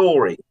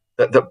ensuring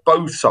that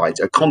both sides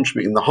are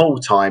contributing the whole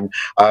time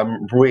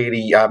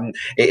really,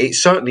 it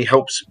certainly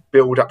helps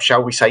build up,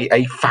 shall we say,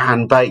 a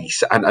fan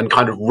base and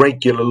kind of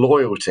regular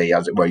loyalty,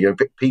 as it were.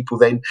 People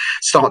then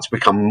start to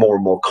become more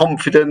and more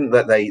confident,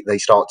 that they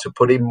start to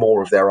put in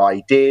more of their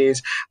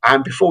ideas,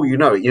 and before you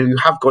know it, you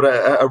have got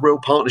a real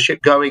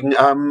partnership going,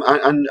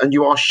 and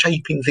you are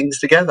shaping things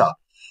together.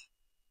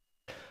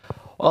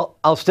 Well,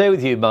 I'll stay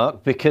with you,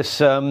 Mark, because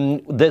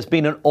there's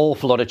been an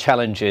awful lot of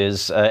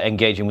challenges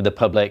engaging with the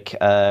public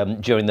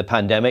during the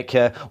pandemic.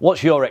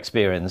 What's your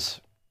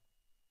experience?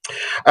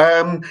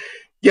 We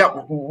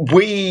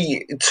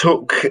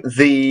took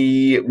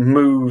the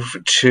move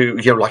to,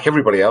 like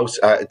everybody else,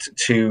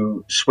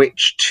 to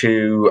switch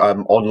to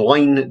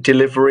online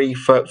delivery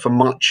for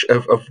much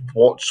of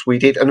what we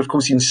did. And of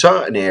course, in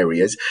certain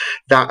areas,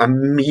 that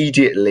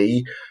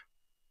immediately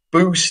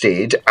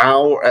boosted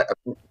our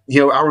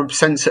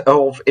sense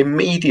of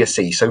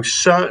immediacy. So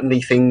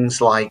certainly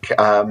things like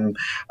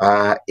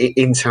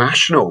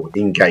international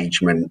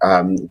engagement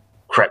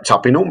crept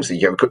up enormously,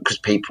 because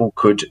people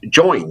could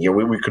join.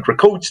 We could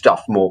record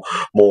stuff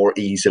more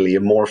easily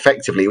and more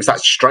effectively. It was that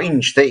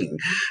strange thing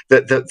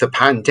that the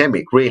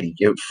pandemic really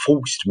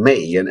forced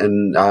me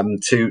and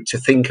to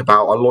think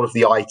about a lot of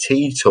the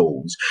IT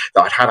tools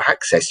that I'd had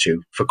access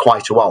to for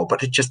quite a while,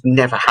 but had just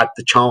never had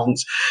the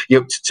chance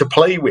to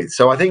play with.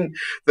 So I think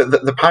that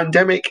the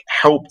pandemic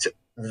helped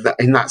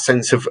in that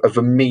sense of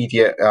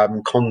immediate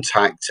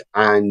contact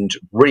and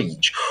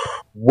reach.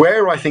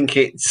 Where I think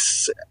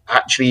it's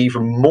actually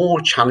even more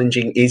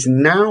challenging is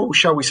now,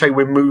 shall we say,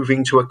 we're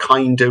moving to a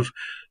kind of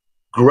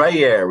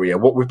grey area,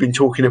 what we've been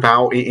talking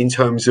about in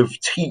terms of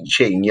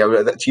teaching,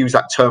 to use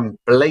that term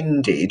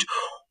blended.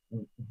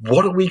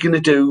 What are we going to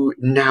do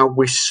now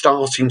we're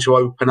starting to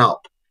open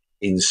up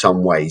in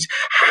some ways?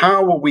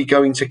 How are we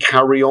going to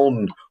carry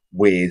on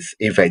with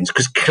events?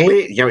 Because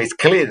it's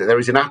clear that there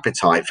is an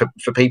appetite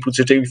for people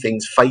to do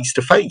things face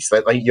to face.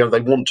 They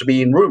want to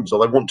be in rooms,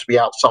 or they want to be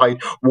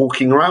outside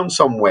walking around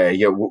somewhere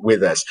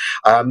with us.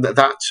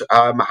 That's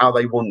how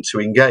they want to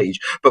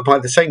engage. But by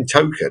the same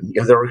token,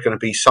 there are going to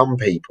be some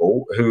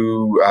people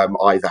who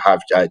either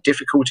have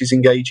difficulties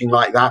engaging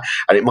like that,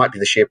 and it might be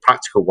the sheer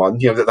practical one,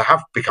 that they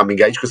have become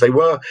engaged because they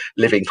were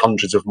living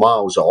hundreds of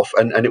miles off,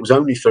 and it was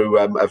only through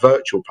a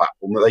virtual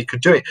platform that they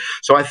could do it.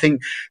 So I think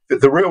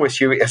that the real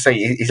issue, I say,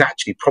 is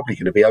actually probably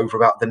going to be over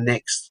about the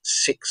next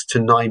 6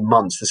 to 9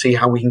 months, to see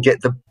how we can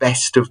get the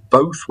best of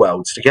both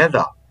worlds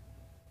together.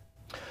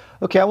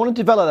 Okay, I want to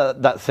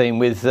develop that theme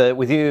with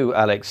you,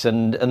 Alex,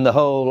 and the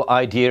whole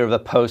idea of a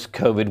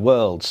post-COVID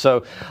world.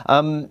 So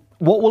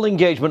what will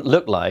engagement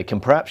look like? And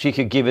perhaps you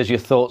could give us your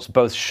thoughts,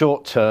 both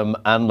short-term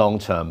and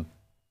long-term.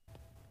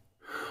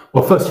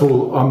 Well, first of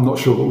all, I'm not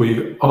sure that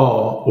we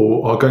are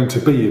or are going to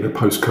be in a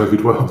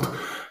post-COVID world.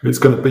 It's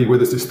going to be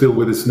with us. It's still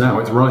with us now.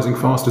 It's rising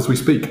fast as we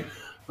speak.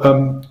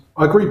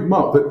 I agree with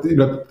Mark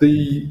that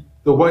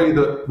the way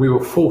that we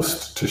were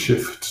forced to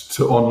shift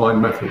to online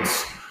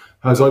methods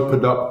has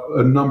opened up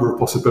a number of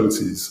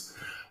possibilities,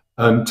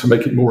 and to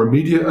make it more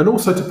immediate, and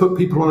also to put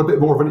people on a bit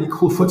more of an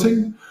equal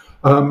footing.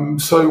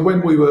 So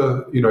when we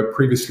were,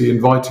 previously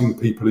inviting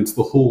people into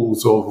the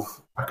halls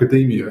of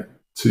academia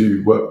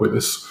to work with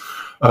us,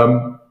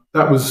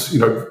 that was,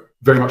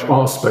 very much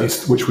our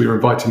space which we were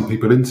inviting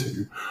people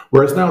into.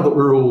 Whereas now that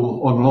we're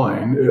all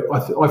online,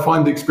 I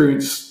find the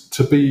experience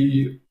to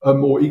be a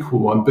more equal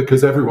one,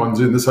 because everyone's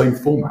in the same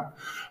format.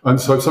 And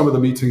so some of the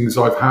meetings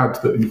I've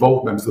had that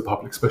involve members of the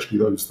public, especially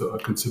those that are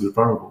considered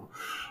vulnerable,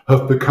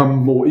 have become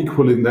more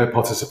equal in their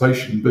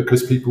participation,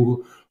 because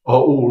people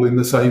are all in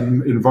the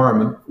same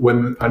environment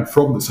and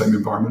from the same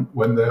environment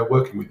when they're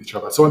working with each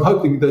other. So I'm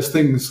hoping there's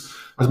things,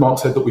 as Mark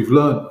said, that we've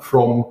learned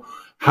from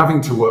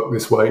having to work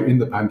this way in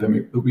the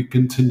pandemic that we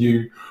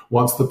continue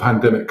once the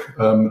pandemic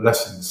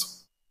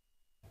lessens.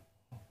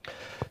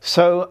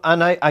 So,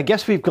 and I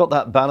guess we've got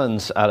that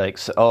balance,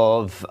 Alex,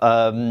 of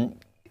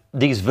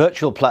these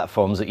virtual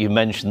platforms that you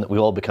mentioned that we've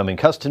all become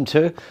accustomed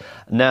to.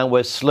 Now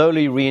we're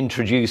slowly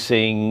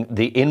reintroducing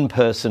the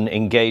in-person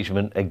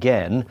engagement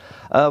again.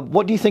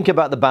 What do you think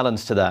about the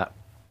balance to that?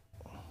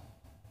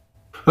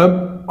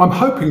 I'm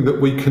hoping that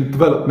we can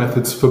develop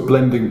methods for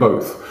blending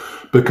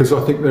both, because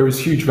I think there is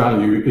huge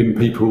value in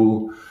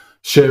people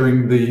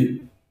sharing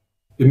the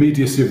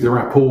immediacy of the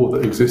rapport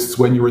that exists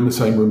when you're in the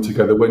same room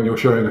together, when you're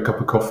sharing a cup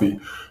of coffee,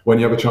 when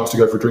you have a chance to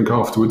go for a drink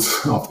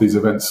afterwards, after these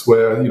events,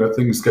 where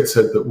things get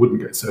said that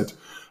wouldn't get said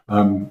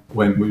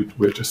when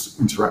we're just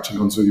interacting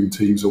on Zoom,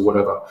 Teams, or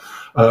whatever.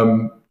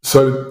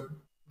 So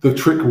the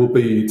trick will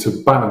be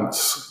to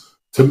balance,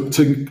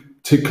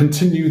 to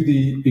continue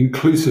the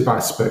inclusive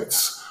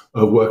aspects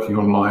of working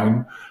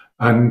online,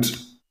 and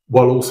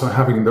while also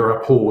having the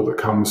rapport that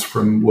comes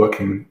from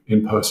working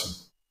in person.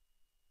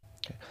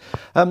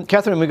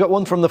 Catherine, we've got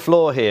one from the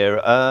floor here.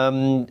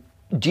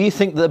 Do you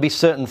think there'll be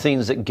certain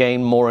things that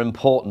gain more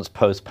importance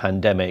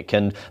post-pandemic?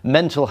 And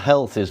mental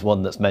health is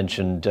one that's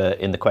mentioned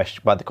in the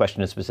question by the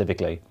questioner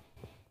specifically.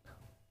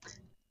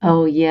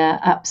 Oh, yeah,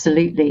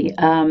 absolutely.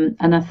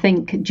 And I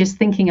think just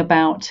thinking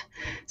about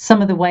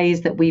some of the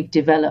ways that we've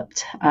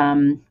developed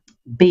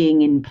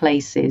being in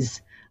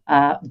places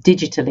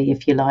digitally,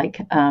 if you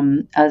like,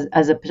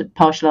 as a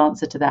partial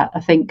answer to that, I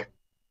think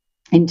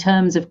in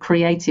terms of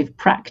creative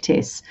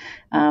practice,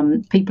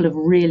 people have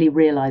really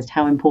realised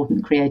how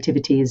important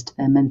creativity is to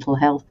their mental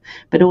health,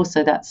 but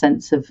also that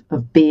sense of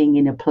being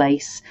in a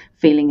place,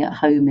 feeling at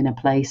home in a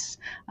place.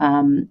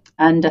 And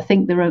I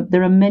think there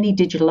are many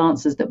digital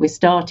answers that we're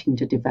starting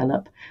to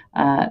develop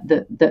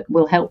that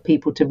will help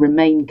people to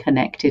remain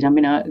connected. I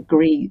mean, I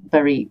agree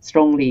very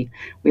strongly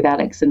with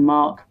Alex and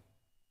Mark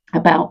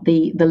about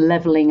the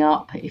levelling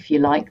up, if you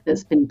like,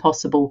 that's been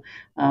possible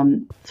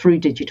through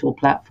digital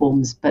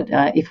platforms. But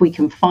if we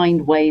can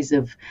find ways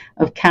of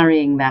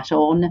carrying that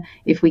on,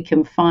 if we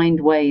can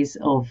find ways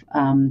of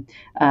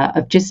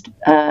just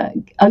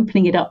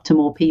opening it up to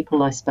more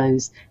people, I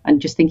suppose, and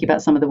just thinking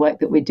about some of the work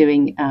that we're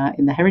doing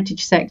in the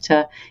heritage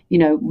sector,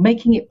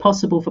 making it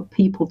possible for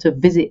people to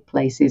visit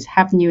places,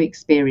 have new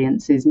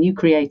experiences, new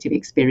creative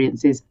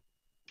experiences,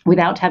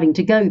 without having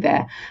to go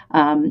there.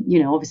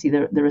 Obviously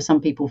there are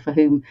some people for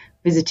whom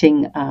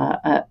visiting,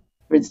 for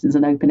instance,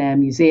 an open-air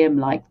museum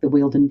like the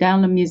Wealden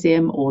Downland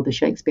Museum or the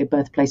Shakespeare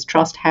Birthplace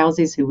Trust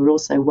houses, who we're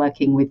also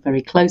working with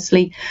very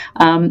closely,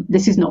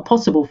 this is not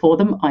possible for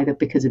them, either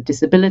because of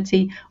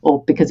disability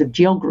or because of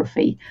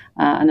geography.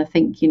 And I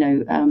think,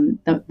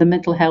 the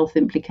mental health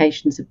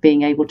implications of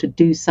being able to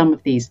do some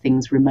of these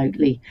things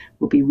remotely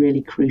will be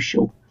really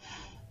crucial.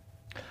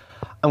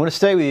 I want to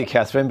stay with you,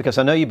 Catherine, because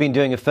I know you've been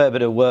doing a fair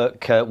bit of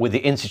work with the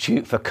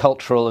Institute for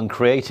Cultural and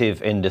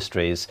Creative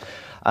Industries.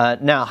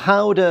 Now,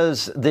 how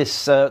does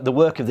this, the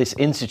work of this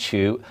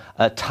institute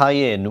tie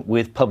in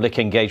with public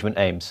engagement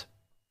aims?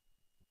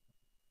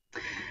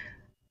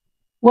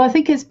 Well, I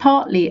think it's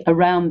partly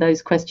around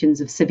those questions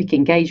of civic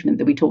engagement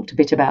that we talked a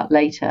bit about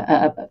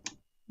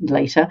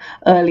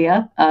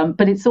earlier,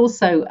 but it's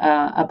also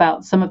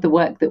about some of the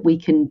work that we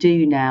can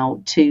do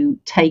now to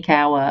take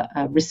our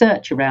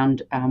research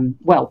around,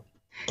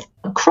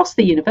 across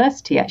the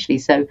university, actually.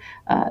 So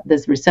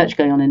there's research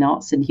going on in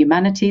arts and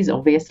humanities,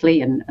 obviously,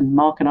 and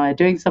Mark and I are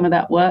doing some of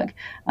that work.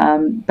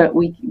 But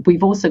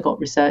we've also got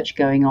research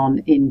going on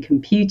in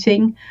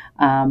computing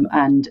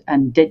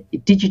and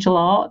digital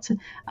art,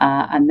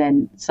 and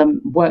then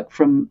some work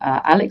from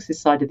Alex's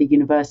side of the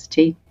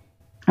university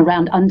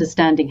around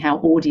understanding how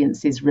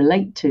audiences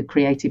relate to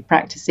creative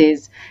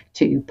practices,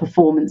 to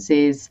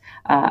performances,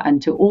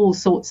 and to all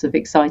sorts of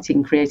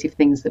exciting creative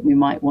things that we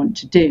might want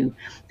to do.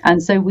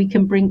 And so we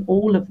can bring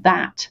all of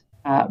that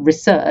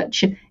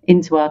research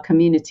into our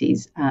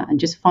communities and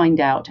just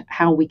find out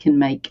how we can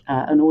make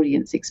an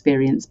audience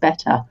experience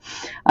better.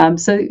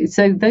 So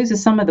those are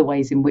some of the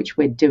ways in which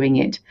we're doing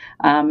it,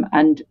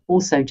 and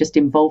also just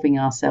involving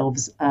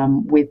ourselves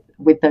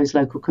with those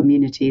local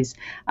communities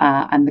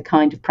and the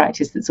kind of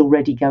practice that's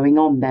already going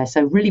on there.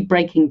 So really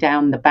breaking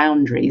down the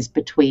boundaries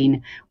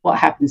between what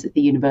happens at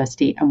the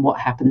university and what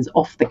happens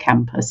off the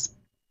campus.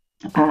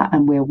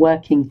 And we're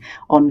working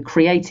on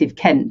Creative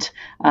Kent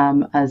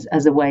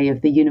as a way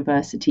of the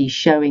university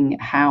showing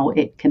how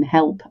it can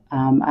help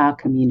our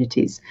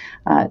communities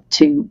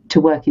to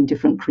work in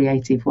different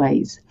creative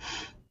ways.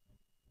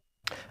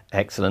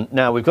 Excellent.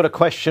 Now, we've got a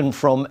question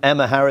from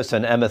Emma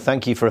Harrison. Emma,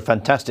 thank you for a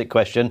fantastic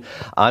question.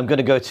 I'm going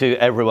to go to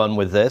everyone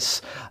with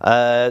this.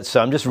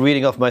 So I'm just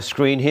reading off my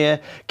screen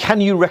here.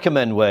 Can you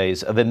recommend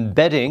ways of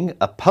embedding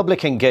a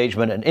public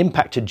engagement and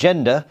impact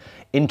agenda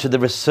into the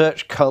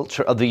research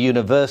culture of the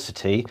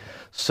university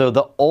so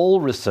that all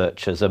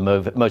researchers are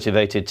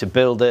motivated to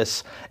build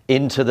this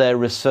into their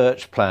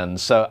research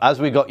plans? So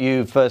as we got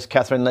you first,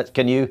 Catherine,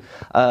 can you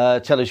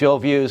tell us your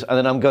views, and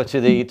then I'm going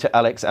to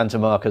Alex and to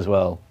Mark as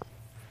well.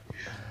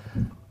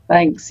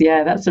 Thanks.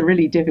 Yeah, that's a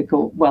really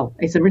difficult,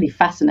 it's a really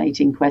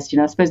fascinating question.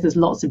 I suppose there's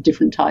lots of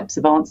different types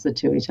of answer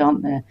to it,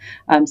 aren't there?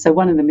 So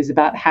one of them is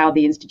about how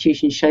the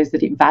institution shows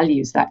that it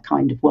values that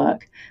kind of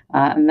work.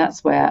 And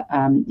that's where,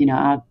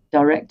 our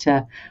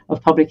Director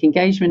of Public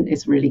Engagement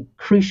is a really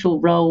crucial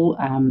role,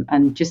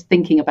 and just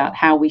thinking about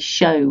how we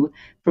show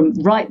from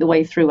right the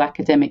way through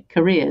academic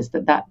careers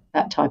that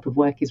type of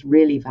work is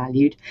really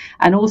valued.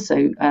 And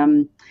also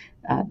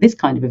this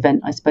kind of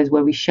event, I suppose,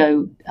 where we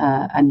show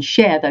and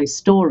share those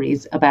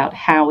stories about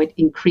how it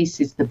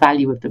increases the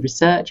value of the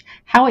research,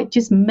 how it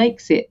just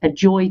makes it a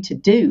joy to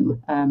do,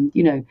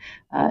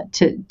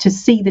 to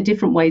see the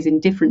different ways in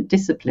different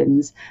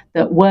disciplines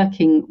that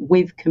working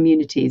with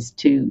communities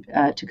to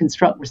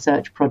construct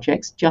research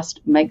projects just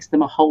makes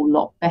them a whole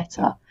lot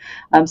better.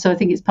 So I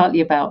think it's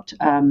partly about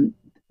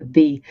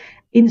the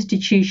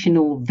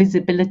institutional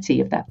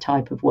visibility of that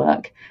type of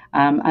work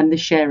and the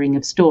sharing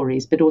of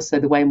stories, but also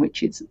the way in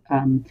which it's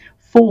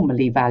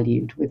formally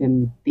valued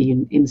within the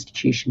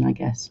institution, I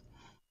guess.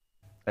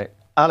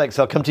 Alex,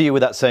 I'll come to you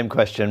with that same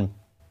question.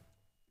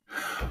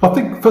 I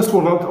think, first of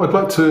all, I'd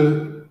like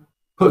to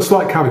put a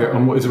slight caveat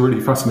on what is a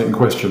really fascinating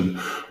question,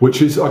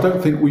 which is I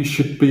don't think we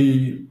should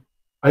be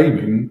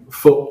aiming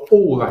for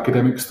all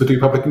academics to do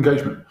public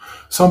engagement.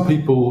 Some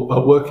people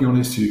are working on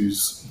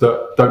issues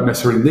that don't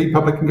necessarily need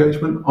public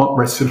engagement, aren't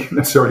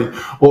necessarily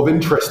of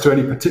interest to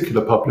any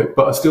particular public,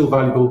 but are still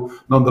valuable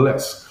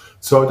nonetheless.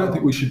 So I don't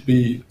think we should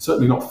be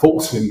certainly not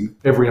forcing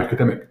every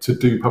academic to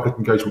do public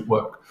engagement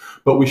work,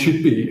 but we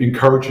should be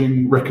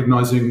encouraging,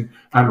 recognising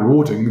and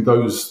rewarding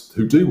those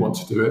who do want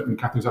to do it. And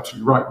Catherine's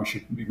absolutely right, we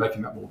should be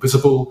making that more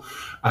visible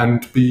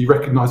and be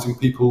recognising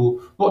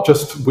people, not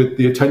just with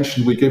the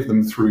attention we give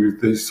them through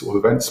these sort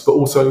of events, but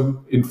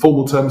also in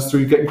formal terms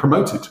through getting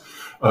promoted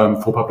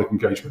for public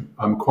engagement.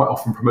 Quite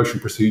often promotion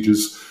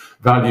procedures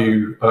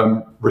value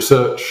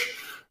research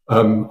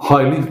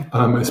highly,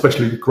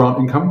 especially grant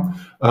income.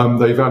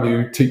 They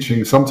value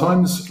teaching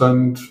sometimes,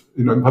 and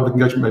public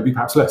engagement maybe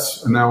perhaps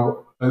less. And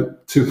now,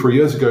 2 or 3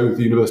 years ago,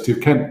 the University of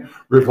Kent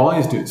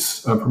revised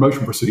its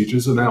promotion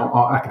procedures, and now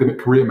our academic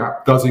career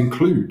map does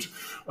include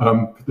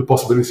the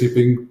possibility of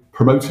being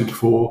promoted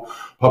for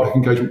public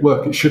engagement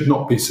work. It should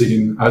not be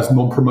seen as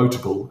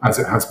non-promotable as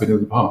it has been in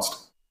the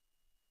past.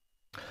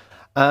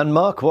 And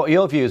Mark, what are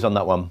your views on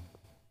that one?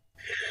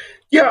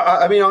 Yeah,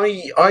 I mean,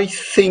 I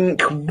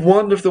think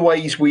one of the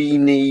ways we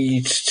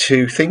need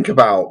to think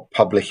about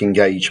public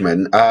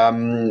engagement,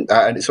 and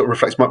it sort of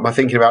reflects my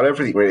thinking about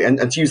everything really, and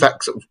to use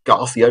that sort of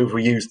ghastly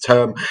overused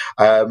term,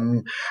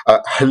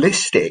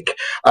 holistic.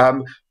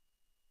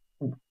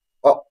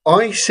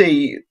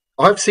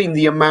 I've seen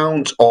the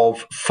amount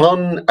of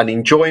fun and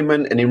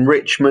enjoyment and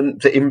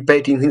enrichment that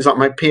embedding things like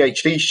my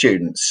PhD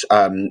students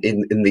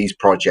in these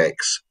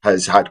projects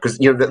has had, because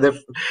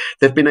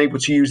they've been able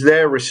to use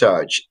their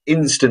research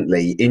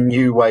instantly in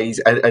new ways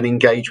and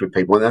engage with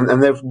people,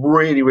 and they've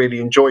really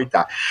enjoyed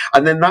that.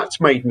 And then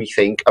that's made me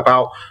think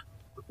about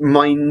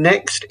my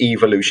next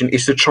evolution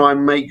is to try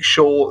and make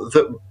sure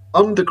that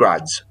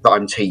undergrads that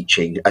I'm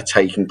teaching are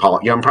taking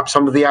part, and perhaps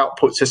some of the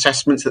outputs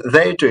assessments that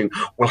they're doing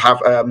will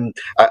have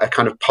a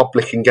kind of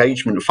public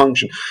engagement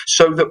function,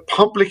 so that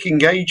public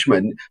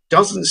engagement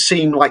doesn't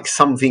seem like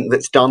something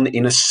that's done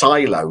in a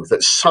silo,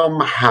 that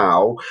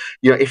somehow,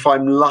 if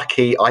I'm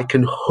lucky, I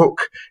can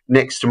hook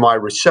next to my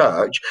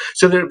research,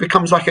 so that it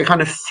becomes like a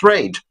kind of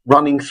thread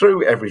running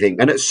through everything.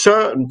 And at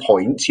certain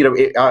points,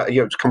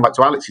 to come back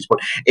to Alex's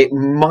point, it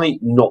might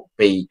not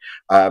be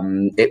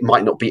apt, it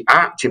might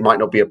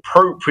not be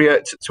appropriate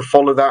to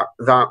follow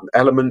that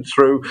element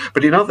through,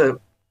 but in other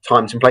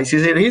times and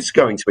places it is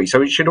going to be.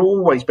 So it should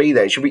always be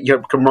there. It should be,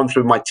 can run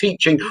through my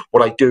teaching,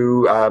 what I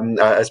do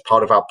as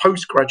part of our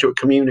postgraduate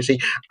community,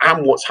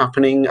 and what's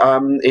happening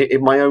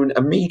in my own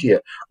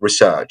immediate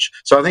research.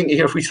 So I think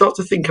if we start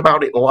to think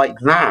about it like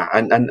that,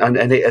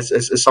 and it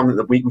as something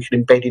that we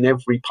can embed in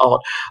every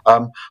part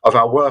of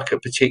our work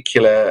at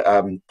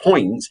particular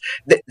points,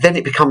 then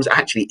it becomes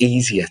actually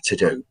easier to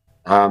do.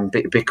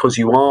 Because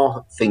you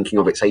are thinking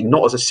of it, say,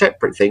 not as a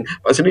separate thing,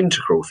 but as an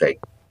integral thing.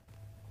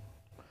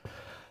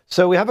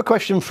 So we have a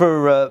question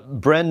from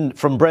Brenda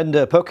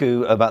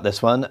Poku about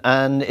this one,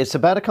 and it's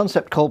about a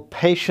concept called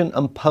patient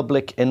and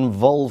public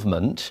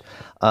involvement,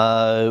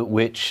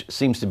 which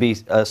seems to be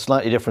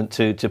slightly different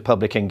to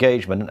public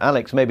engagement. And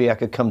Alex, maybe I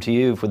could come to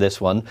you for this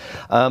one.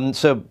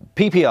 So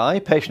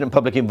PPI, patient and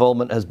public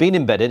involvement, has been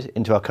embedded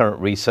into our current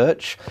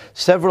research.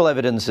 Several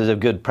evidences of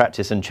good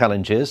practice and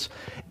challenges.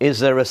 Is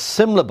there a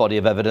similar body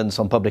of evidence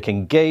on public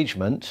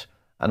engagement,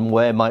 and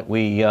where might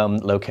we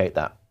locate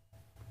that?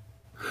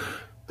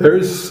 There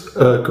is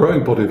a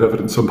growing body of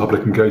evidence on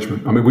public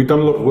engagement. I mean, we've done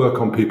a lot of work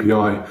on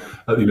PPI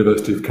at the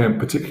University of Kent,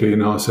 particularly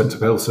in our Centre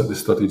for Health Service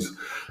Studies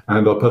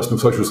and our Personal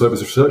Social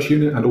Service Research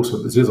Unit, and also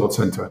at the Zizod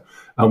Centre.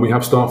 And we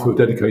have staff who are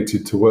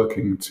dedicated to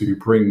working to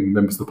bring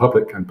members of the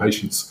public and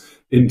patients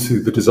into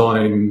the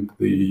design,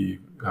 the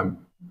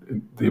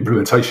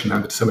implementation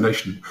and the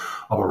dissemination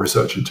of our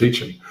research and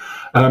teaching.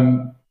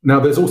 Now,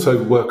 there's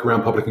also work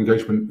around public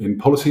engagement in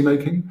policy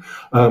making.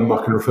 I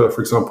can refer, for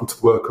example, to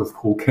the work of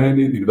Paul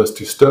Kearney at the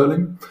University of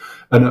Stirling,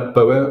 and at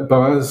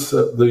Boaz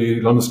at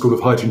the London School of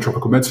Hygiene and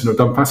Tropical Medicine have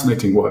done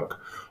fascinating work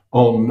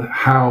on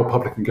how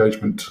public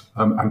engagement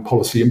and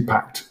policy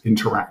impact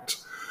interact.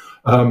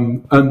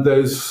 And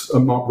there's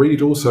Mark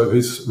Reed also,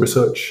 his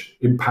research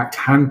impact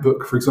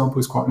handbook, for example,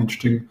 is quite an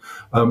interesting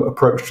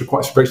approach to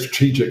quite a very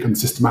strategic and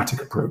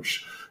systematic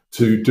approach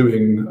to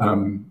doing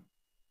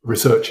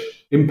research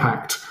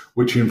impact,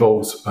 which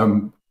involves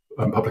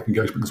public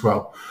engagement as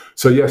well.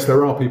 So yes,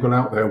 there are people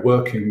out there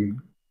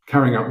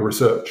carrying out the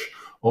research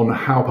on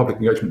how public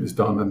engagement is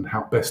done and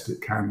how best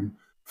it can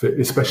fit,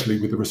 especially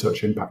with the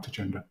research impact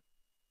agenda.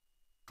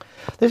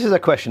 This is a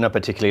question I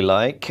particularly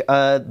like.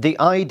 The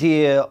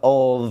idea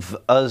of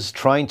us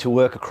trying to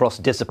work across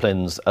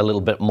disciplines a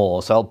little bit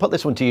more. So I'll put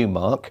this one to you,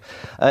 Mark.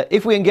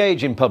 If we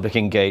engage in public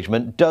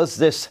engagement, does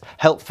this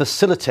help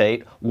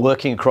facilitate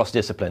working across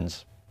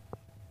disciplines?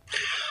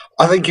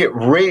 I think it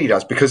really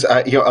does, because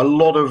a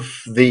lot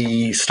of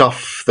the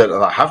stuff that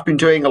I have been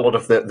doing, a lot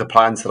of the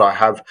plans that I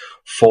have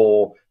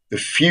for the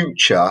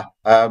future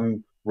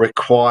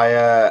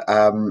require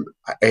a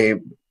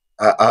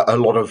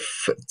lot of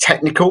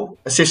technical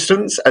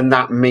assistance, and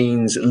that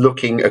means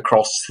looking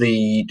across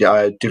the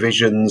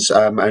divisions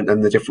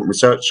and the different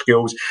research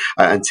skills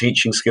and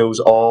teaching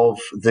skills of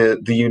the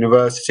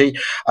university.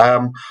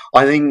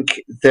 I think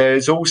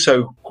there's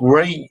also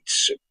great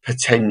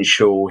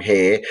potential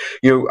here,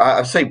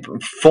 I say,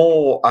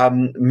 for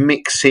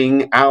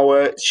mixing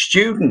our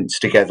students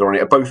together on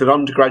it, both at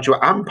undergraduate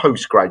and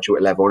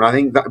postgraduate level, and I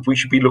think that we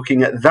should be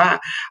looking at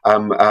that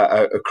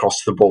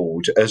across the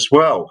board as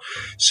well.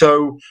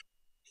 So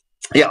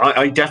yeah,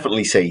 I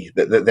definitely see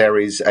that there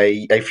is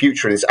a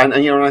future in this, and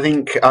I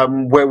think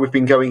where we've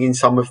been going in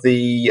some of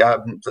the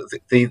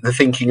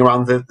thinking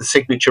around the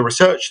signature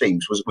research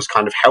themes was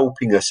kind of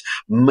helping us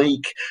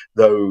make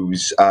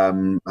those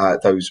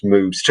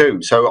moves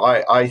too. So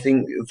I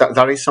think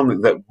that is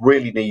something that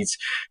really needs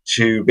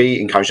to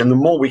be encouraged, and the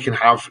more we can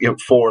have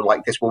fora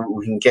like this, where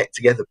we can get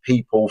together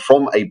people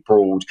from a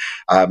broad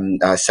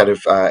set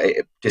of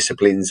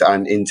disciplines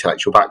and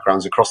intellectual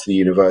backgrounds across the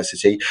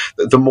university,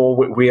 the more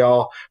we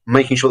are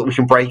making sure that we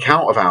can break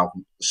out of our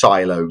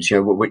silos,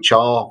 which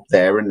are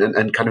there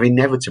and kind of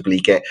inevitably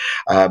get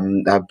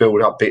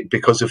built up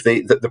because of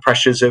the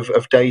pressures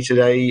of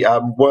day-to-day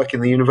work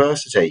in the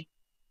university.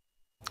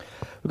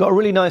 We've got a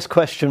really nice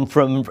question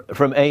from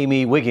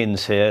Amy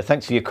Wiggins here.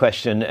 Thanks for your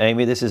question,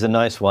 Amy. This is a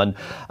nice one.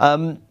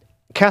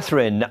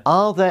 Catherine,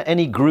 are there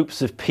any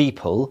groups of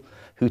people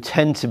who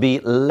tend to be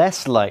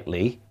less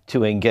likely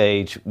to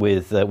engage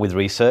with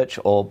research,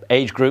 or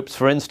age groups,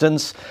 for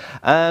instance,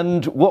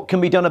 and what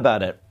can be done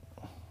about it?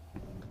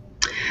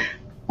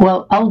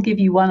 Well, I'll give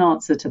you one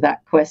answer to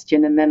that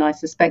question, and then I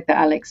suspect that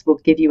Alex will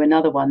give you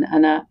another one.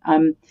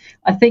 And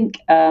I think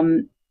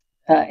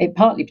it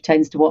partly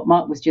pertains to what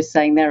Mark was just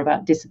saying there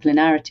about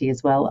disciplinarity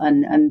as well,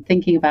 and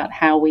thinking about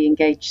how we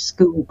engage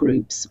school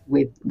groups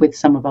with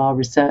some of our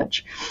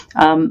research.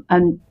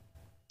 And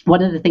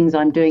one of the things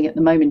I'm doing at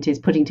the moment is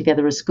putting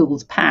together a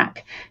schools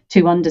pack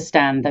to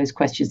understand those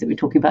questions that we were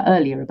talking about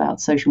earlier about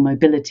social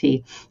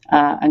mobility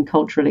and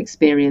cultural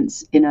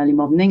experience in early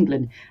modern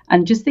England,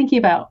 and just thinking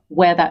about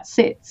where that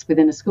sits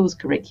within a school's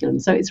curriculum.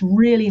 So it's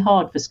really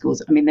hard for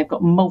schools. I mean, they've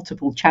got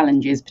multiple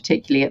challenges,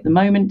 particularly at the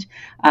moment,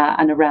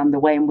 and around the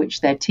way in which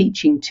they're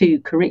teaching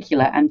to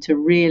curricula, and to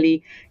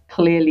really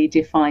clearly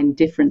define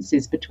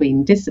differences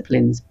between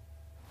disciplines.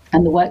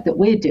 And the work that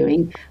we're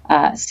doing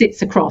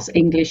sits across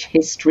English,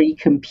 history,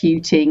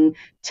 computing,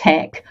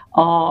 tech,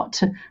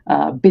 art,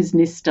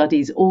 business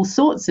studies, all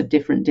sorts of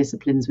different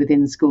disciplines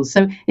within schools.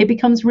 So it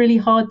becomes really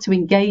hard to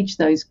engage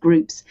those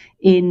groups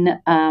in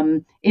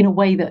a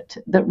way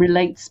that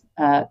relates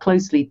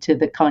closely to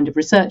the kind of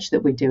research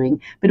that we're doing,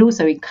 but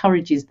also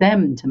encourages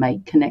them to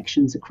make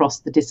connections across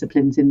the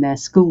disciplines in their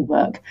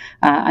schoolwork,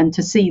 and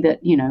to see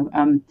that,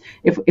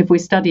 if we're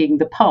studying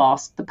the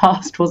past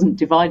wasn't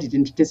divided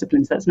into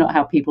disciplines. That's not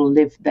how people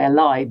live their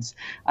lives.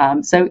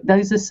 So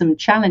those are some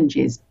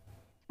challenges.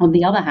 On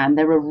the other hand,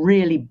 they're a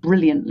really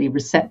brilliantly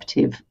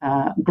receptive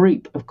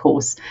group, of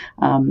course.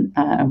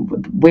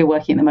 We're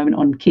working at the moment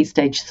on Key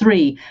Stage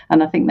 3,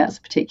 and I think that's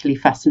a particularly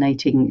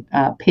fascinating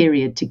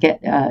period to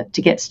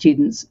get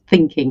students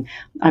thinking.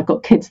 I've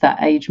got kids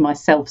that age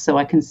myself, so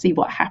I can see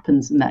what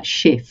happens in that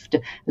shift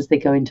as they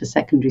go into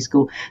secondary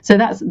school. So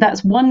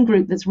that's one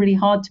group that's really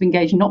hard to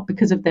engage, not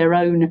because of their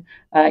own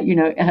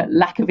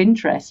lack of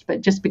interest,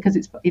 but just because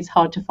it's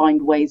hard to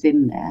find ways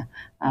in there,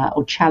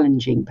 or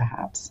challenging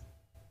perhaps.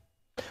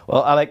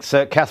 Well, Alex,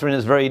 Catherine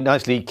has very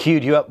nicely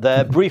queued you up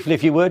there. Briefly,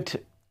 if you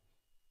would.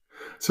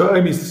 So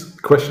Amy's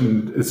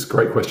question is a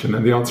great question,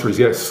 and the answer is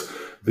yes.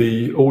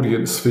 The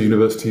audience for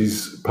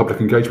universities' public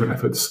engagement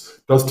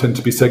efforts does tend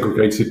to be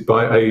segregated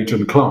by age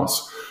and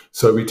class.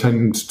 So we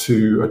tend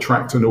to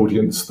attract an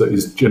audience that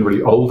is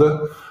generally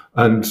older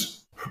and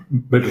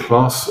middle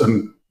class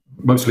and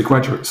mostly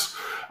graduates.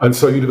 And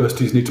so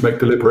universities need to make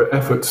deliberate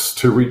efforts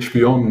to reach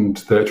beyond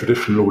their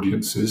traditional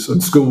audiences,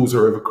 and schools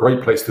are a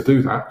great place to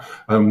do that.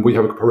 We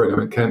have a programme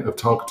in Kent of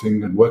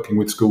targeting and working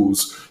with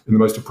schools in the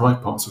most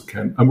deprived parts of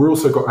Kent. And we've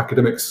also got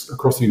academics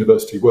across the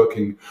university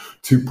working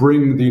to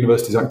bring the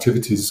university's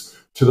activities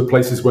to the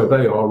places where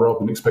they are, rather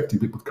than expecting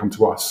people to come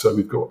to us. So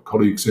we've got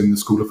colleagues in the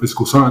School of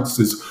Physical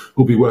Sciences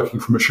who'll be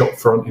working from a shop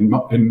front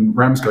in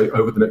Ramsgate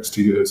over the next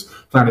 2 years,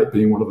 Thanet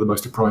being one of the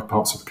most deprived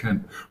parts of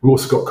Kent. We've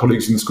also got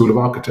colleagues in the School of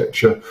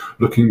Architecture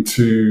looking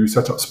to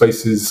set up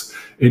spaces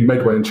in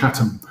Medway and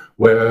Chatham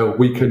where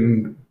we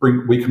can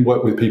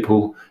work with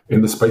people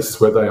in the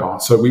spaces where they are.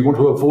 So we want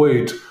to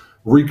avoid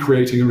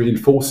recreating and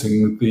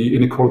reinforcing the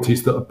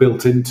inequalities that are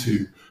built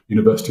into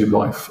university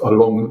life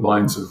along the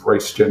lines of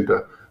race,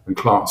 gender and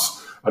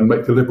class, and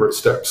make deliberate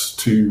steps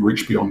to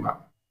reach beyond that.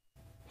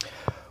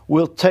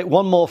 We'll take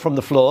one more from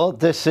the floor.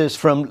 This is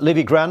from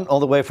Livy Grant,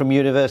 all the way from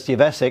University of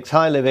Essex.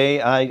 Hi,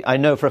 Livy. I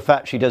know for a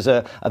fact she does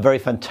a very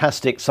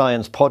fantastic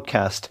science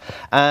podcast.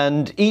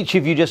 And each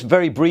of you, just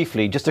very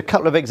briefly, just a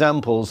couple of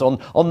examples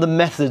on the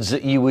methods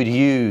that you would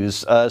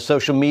use.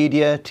 Social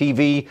media,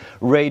 TV,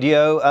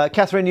 radio.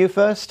 Catherine, you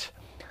first.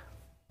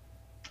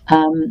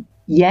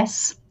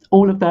 Yes.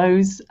 All of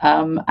those,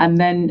 and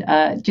then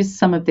just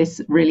some of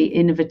this really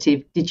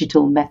innovative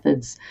digital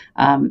methods,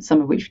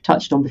 some of which we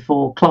touched on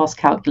before. Class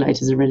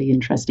calculators are a really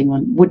interesting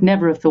one. Would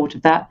never have thought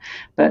of that,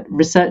 but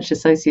research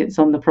associates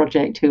on the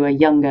project who are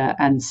younger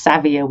and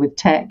savvier with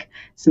tech,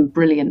 some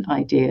brilliant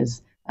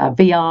ideas.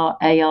 VR,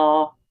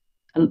 AR,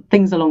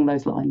 things along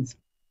those lines.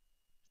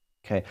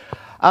 Okay.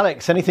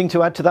 Alex, anything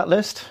to add to that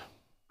list?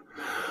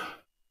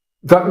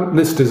 That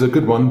list is a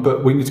good one,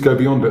 but we need to go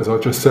beyond it, as I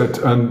just said.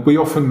 And we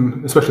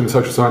often, especially in the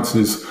social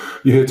sciences,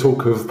 you hear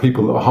talk of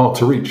people that are hard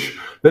to reach.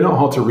 They're not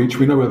hard to reach.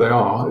 We know where they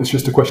are. It's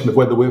just a question of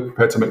whether we're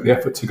prepared to make the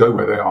effort to go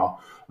where they are.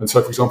 And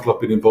so, for example, I've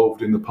been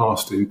involved in the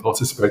past in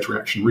participatory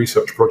action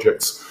research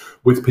projects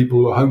with people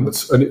who are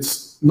homeless. And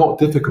it's not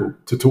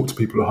difficult to talk to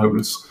people who are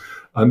homeless.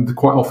 And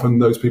quite often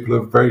those people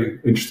are very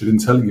interested in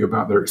telling you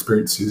about their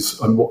experiences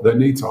and what their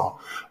needs are.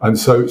 And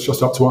so it's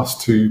just up to us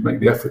to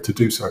make the effort to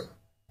do so.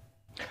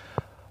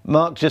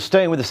 Mark, just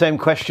staying with the same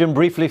question,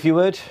 briefly, if you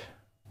would.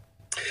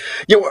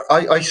 Yeah, well,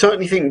 I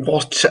certainly think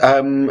what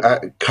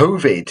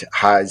COVID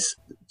has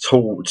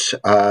taught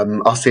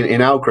us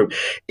in our group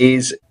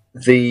is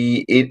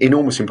the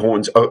enormous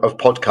importance of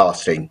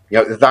podcasting.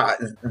 You know,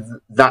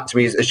 that to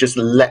me has just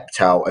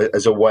leapt out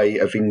as a way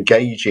of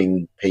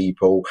engaging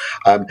people,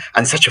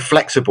 and such a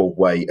flexible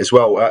way as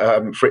well.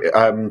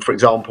 For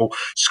example,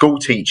 school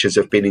teachers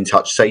have been in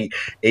touch, say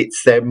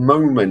it's their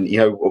moment, you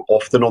know,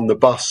 often on the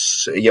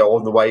bus, you know,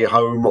 on the way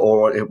home,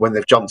 or when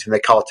they've jumped in their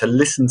car, to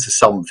listen to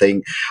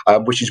something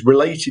which is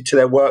related to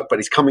their work, but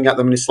it's coming at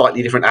them in a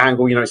slightly different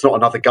angle. You know, it's not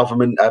another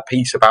government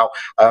piece about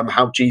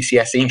how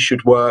GCSE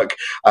should work.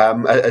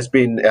 Has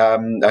been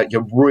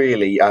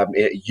really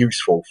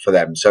useful for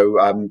them. So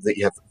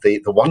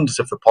the wonders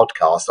of the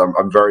podcast,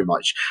 I'm very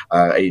much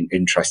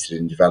interested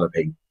in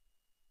developing.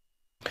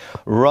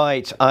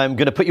 Right, I'm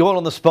going to put you all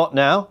on the spot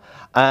now,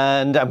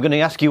 and I'm going to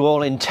ask you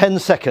all in 10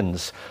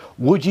 seconds.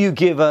 Would you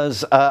give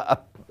us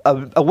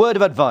a word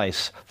of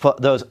advice for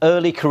those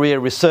early career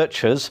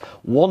researchers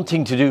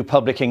wanting to do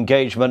public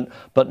engagement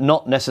but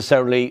not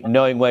necessarily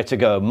knowing where to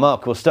go?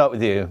 Mark, we'll start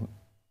with you.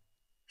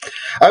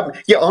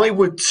 I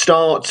would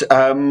start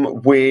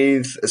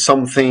with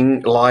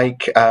something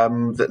like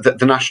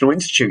the National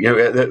Institute, you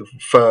know,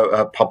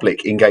 for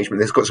public engagement.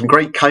 There's got some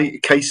great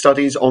case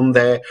studies on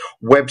their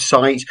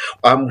website.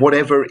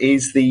 Whatever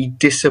is the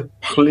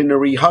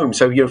disciplinary home.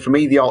 So, you know, for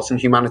me, the Arts and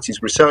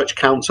Humanities Research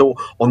Council,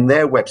 on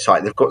their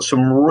website, they've got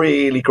some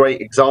really great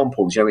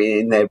examples, you know,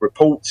 in their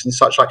reports and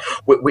such like,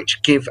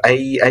 which give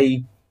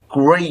a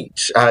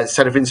great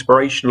set of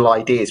inspirational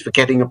ideas for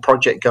getting a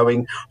project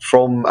going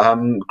from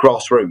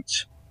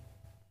grassroots.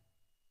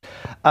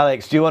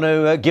 Alex, do you want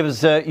to give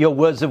us your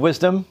words of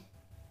wisdom?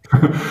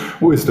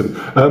 Wisdom.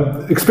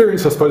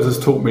 Experience, I suppose,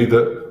 has taught me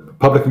that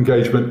public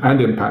engagement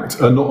and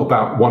impact are not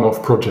about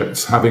one-off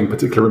projects having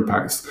particular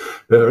impacts.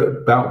 They're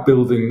about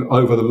building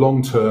over the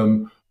long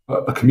term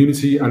a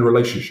community and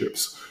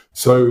relationships.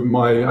 So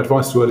my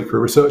advice to early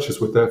career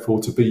researchers would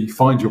therefore to be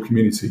find your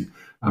community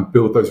and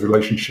build those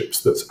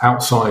relationships that's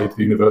outside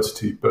the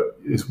university, but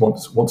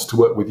wants to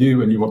work with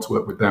you and you want to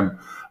work with them,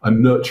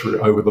 and nurture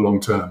it over the long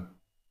term.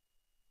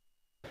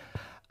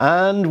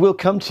 And we'll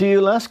come to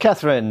you last,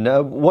 Catherine.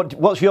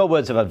 What's your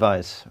words of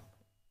advice?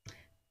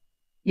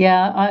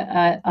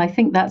 Yeah, I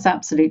think that's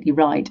absolutely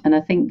right. And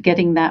I think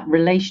getting that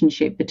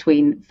relationship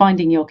between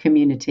finding your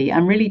community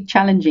and really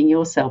challenging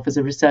yourself as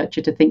a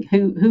researcher to think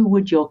who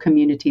would your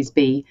communities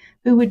be,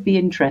 who would be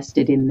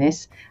interested in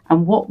this,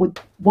 and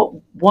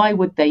why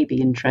would they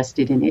be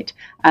interested in it?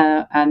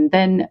 And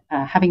then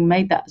having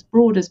made that as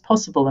broad as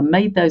possible and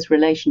made those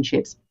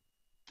relationships,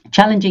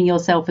 challenging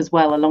yourself as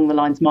well along the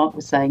lines Mark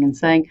was saying, and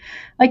saying,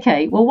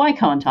 okay, well, why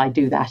can't I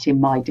do that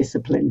in my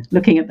discipline?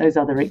 Looking at those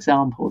other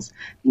examples,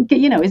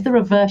 you know, is there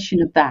a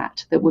version of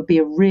that would be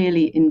a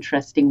really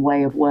interesting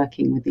way of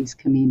working with these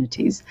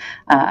communities?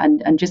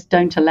 And just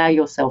don't allow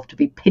yourself to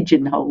be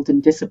pigeonholed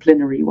in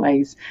disciplinary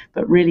ways,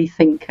 but really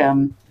think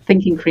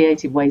in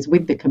creative ways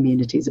with the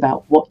communities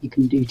about what you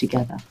can do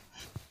together.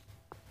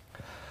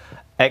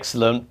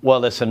 Excellent. Well,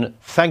 listen,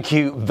 thank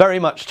you very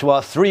much to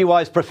our three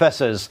wise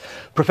professors,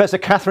 Professor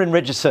Catherine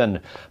Richardson,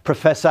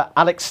 Professor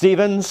Alex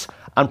Stevens,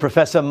 and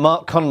Professor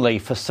Mark Connolly,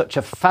 for such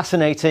a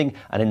fascinating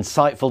and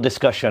insightful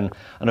discussion.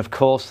 And of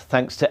course,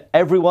 thanks to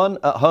everyone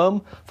at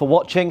home for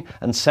watching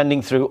and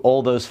sending through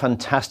all those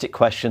fantastic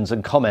questions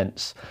and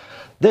comments.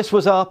 This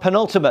was our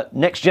penultimate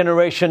Next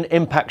Generation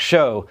Impact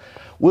show.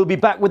 We'll be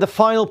back with the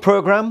final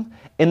programme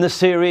in the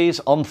series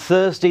on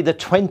Thursday the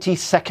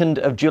 22nd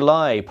of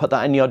July. Put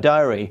that in your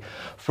diary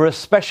for a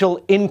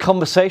special In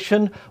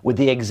Conversation with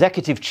the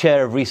Executive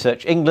Chair of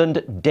Research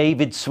England,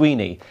 David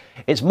Sweeney.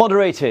 It's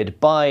moderated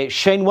by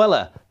Shane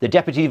Weller, the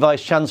Deputy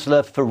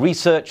Vice-Chancellor for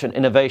Research and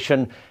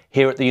Innovation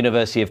here at the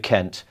University of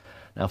Kent.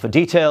 Now for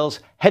details,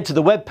 head to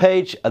the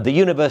webpage of the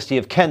University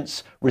of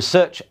Kent's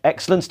Research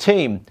Excellence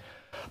team.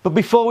 But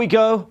before we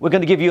go, we're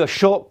going to give you a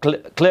short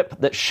clip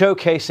that's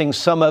showcasing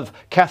some of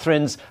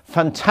Catherine's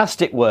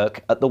fantastic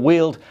work at the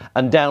Weald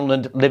and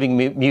Downland Living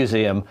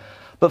Museum.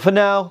 But for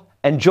now,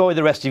 enjoy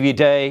the rest of your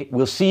day.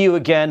 We'll see you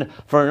again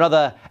for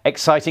another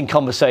exciting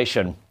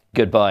conversation.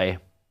 Goodbye.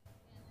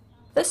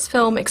 This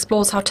film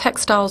explores how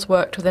textiles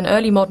worked within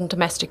early modern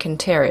domestic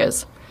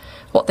interiors,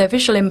 what their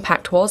visual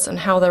impact was and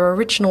how their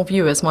original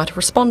viewers might have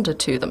responded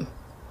to them.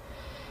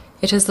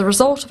 It is the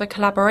result of a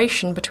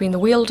collaboration between the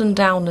Weald and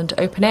Downland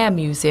Open Air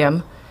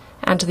Museum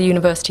and the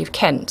University of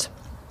Kent,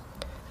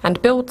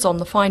 and builds on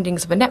the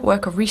findings of a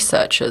network of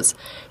researchers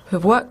who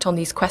have worked on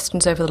these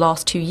questions over the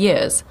last 2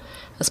 years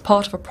as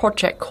part of a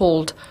project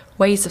called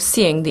Ways of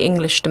Seeing the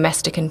English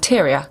Domestic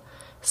Interior,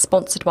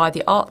 sponsored by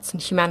the Arts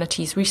and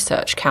Humanities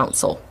Research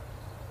Council.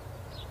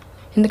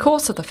 In the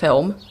course of the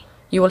film,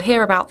 you will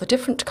hear about the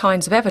different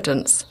kinds of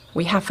evidence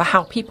we have for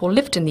how people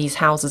lived in these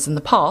houses in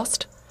the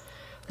past,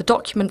 the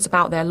documents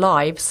about their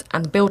lives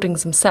and the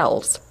buildings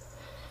themselves,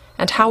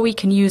 and how we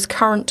can use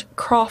current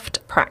craft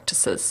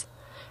practices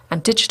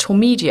and digital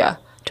media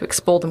to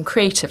explore them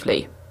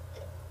creatively.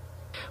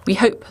 We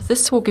hope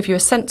this will give you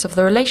a sense of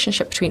the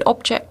relationship between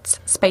objects,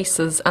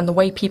 spaces, and the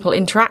way people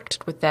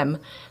interacted with them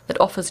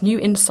that offers new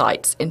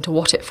insights into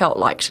what it felt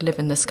like to live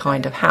in this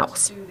kind of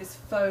house. Do this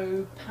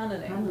faux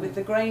panelling with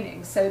the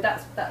graining, so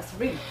that's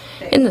really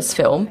thick. In this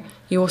film,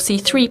 you will see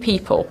 3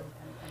 people.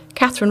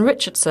 Catherine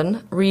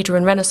Richardson, Reader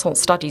in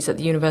Renaissance Studies at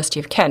the University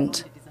of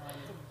Kent,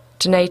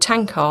 Danae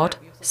Tankard,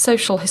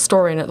 social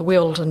historian at the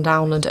Weald and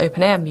Downland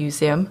Open Air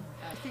Museum,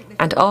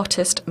 and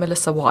artist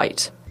Melissa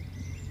White.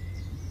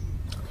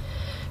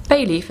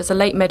 Bayleaf is a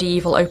late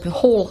medieval open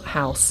hall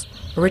house,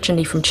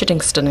 originally from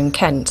Chiddingston in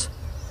Kent,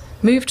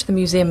 moved to the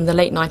museum in the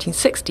late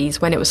 1960s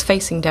when it was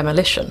facing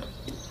demolition.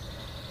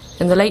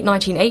 In the late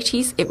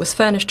 1980s, it was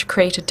furnished to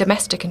create a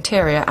domestic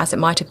interior as it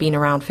might have been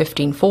around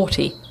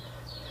 1540.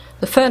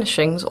 The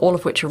furnishings, all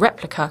of which are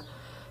replica,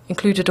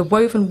 included a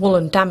woven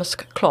woolen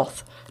damask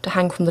cloth to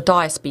hang from the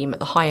dais beam at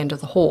the high end of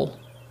the hall.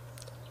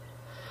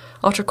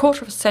 After a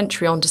quarter of a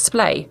century on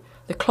display,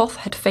 the cloth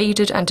had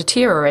faded and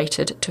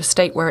deteriorated to a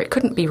state where it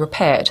couldn't be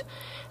repaired,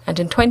 and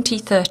in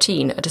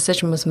 2013 a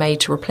decision was made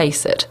to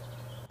replace it.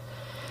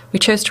 We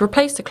chose to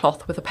replace the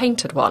cloth with a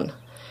painted one.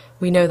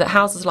 We know that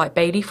houses like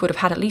Bayleaf would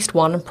have had at least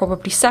one and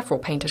probably several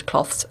painted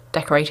cloths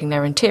decorating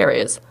their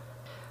interiors.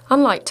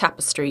 Unlike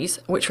tapestries,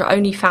 which were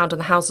only found in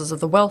the houses of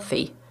the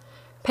wealthy,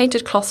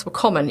 painted cloths were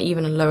common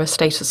even in lower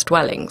status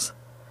dwellings.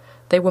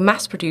 They were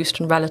mass-produced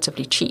and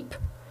relatively cheap.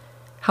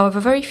 However,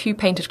 very few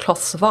painted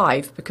cloths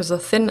survive because of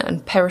the thin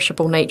and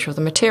perishable nature of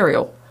the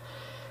material.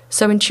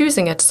 So in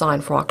choosing a design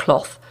for our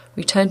cloth,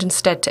 we turned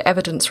instead to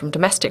evidence from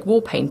domestic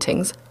wall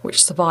paintings,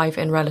 which survive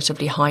in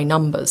relatively high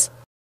numbers.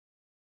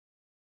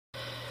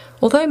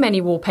 Although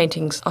many wall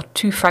paintings are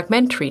too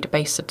fragmentary to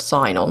base a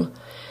design on,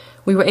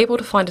 we were able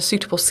to find a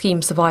suitable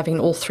scheme surviving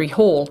in Allthree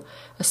Hall,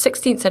 a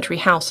 16th century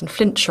house in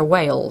Flintshire,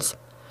 Wales.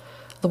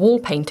 The wall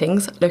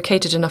paintings,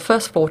 located in a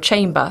first-floor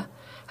chamber,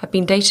 have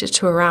been dated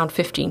to around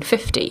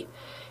 1550,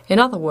 in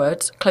other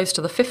words, close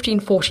to the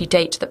 1540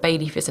 date that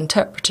Bayleaf is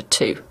interpreted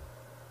to.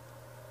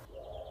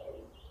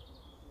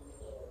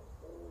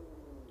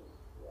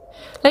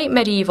 Late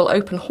medieval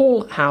open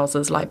hall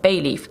houses like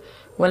Bayleaf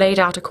were laid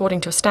out according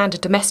to a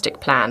standard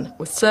domestic plan,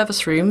 with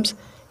service rooms,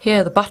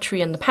 here the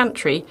buttery and the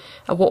pantry,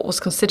 at what was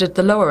considered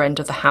the lower end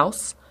of the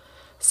house,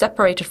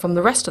 separated from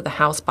the rest of the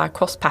house by a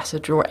cross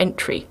passage or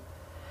entry.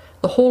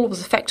 The hall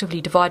was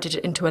effectively divided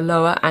into a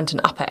lower and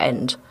an upper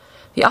end.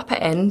 The upper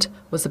end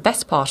was the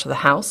best part of the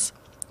house,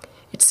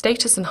 its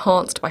status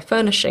enhanced by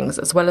furnishings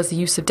as well as the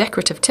use of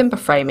decorative timber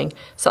framing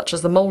such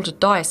as the moulded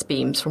dais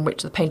beams from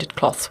which the painted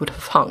cloths would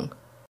have hung.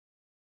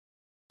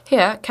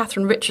 Here,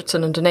 Catherine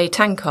Richardson and Danae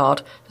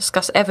Tankard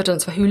discuss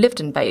evidence for who lived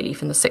in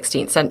Bayleaf in the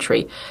 16th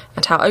century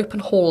and how open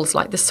halls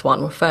like this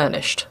one were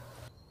furnished.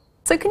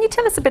 So can you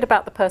tell us a bit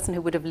about the person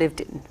who would have lived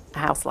in a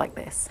house like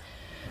this?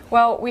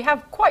 Well, we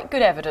have quite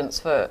good evidence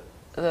for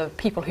the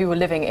people who were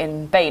living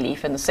in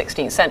Bayleaf in the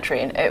 16th century,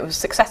 and it was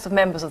successive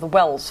members of the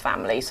Wells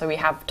family. So we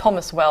have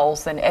Thomas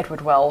Wells, then Edward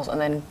Wells, and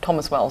then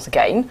Thomas Wells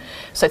again.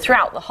 So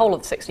throughout the whole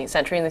of the 16th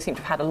century, and they seem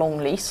to have had a long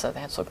lease, so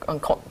they had sort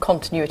of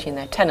continuity in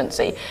their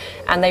tenancy,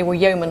 and they were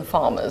yeoman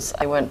farmers.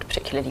 They weren't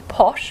particularly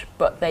posh,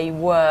 but they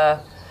were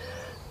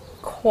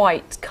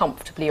quite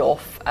comfortably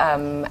off,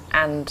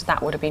 and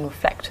that would have been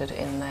reflected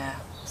in their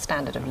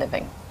standard of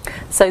living.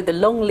 So the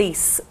long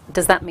lease,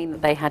 does that mean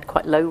that they had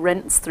quite low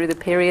rents through the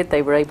period?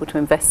 They were able to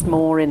invest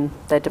more in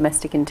their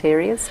domestic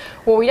interiors?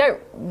 Well, we don't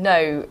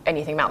know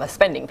anything about their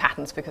spending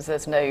patterns because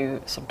there's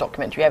no sort of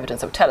documentary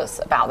evidence that would tell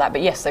us about that.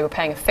 But yes, they were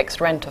paying a fixed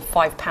rent of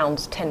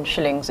 £5, 10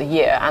 shillings a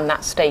year, and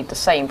that stayed the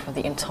same for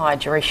the entire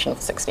duration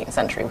of the 16th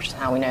century, which is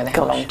how we know they had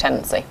a long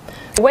tenancy.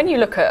 When you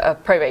look at a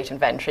probate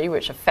inventory,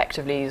 which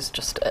effectively is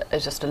just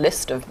a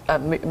list of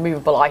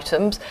movable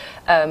items,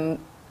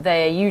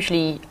 they're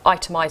usually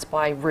itemised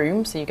by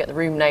room, so you get the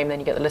room name, then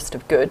you get the list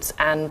of goods,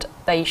 and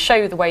they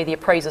show the way the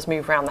appraisers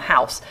move around the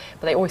house,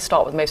 but they always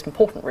start with the most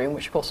important room,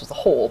 which of course was the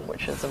hall,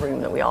 which is the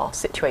room that we are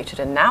situated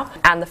in now.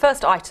 And the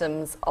first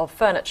items of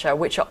furniture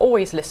which are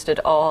always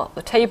listed are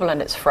the table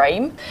and its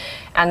frame,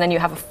 and then you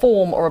have a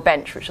form or a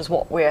bench, which is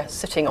what we're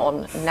sitting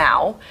on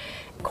now.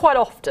 Quite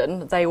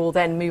often they will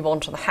then move on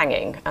to the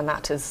hanging, and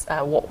that is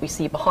what we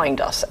see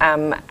behind us,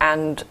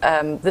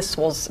 this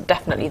was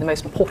definitely the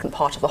most important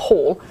part of the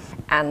hall,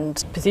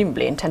 and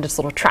presumably intended to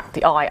sort of attract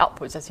the eye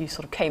upwards as you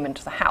sort of came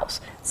into the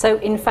house. So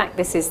in fact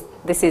this is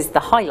the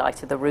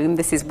highlight of the room,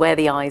 this is where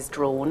the eye is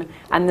drawn,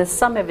 and there's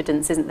some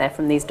evidence, isn't there,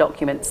 from these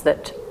documents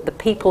that the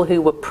people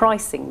who were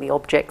pricing the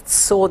objects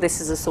saw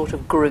this as a sort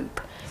of group.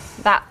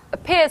 That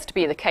appears to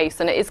be the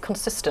case, and it is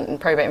consistent in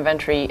probate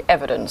inventory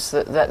evidence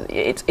that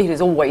it is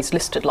always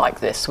listed like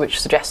this, which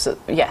suggests that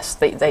yes,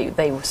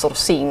 they were sort of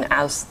seen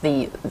as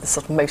the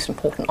sort of most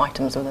important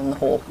items within the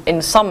hall.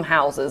 In some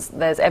houses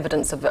there's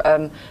evidence of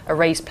a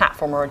raised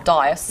platform or a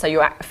dais, so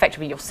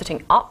you're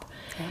sitting up.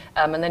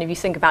 And then if you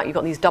think about, you've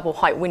got these double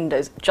height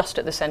windows just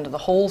at this end of the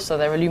hall, so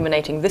they're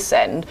illuminating this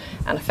end,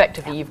 and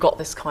effectively you've got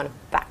this kind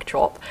of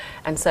backdrop,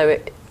 and so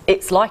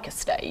it's like a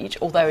stage,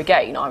 although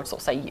again I would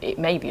sort of say it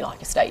may be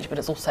like a stage, but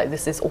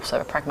this is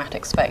also a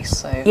pragmatic space.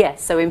 So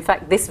yes, so in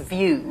fact this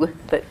view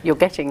that you're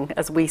getting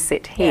as we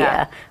sit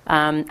here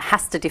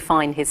has to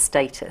define his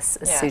status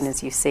as soon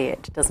as you see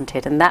it, doesn't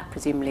it? And that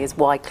presumably is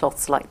why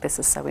cloths like this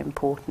are so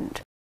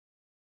important.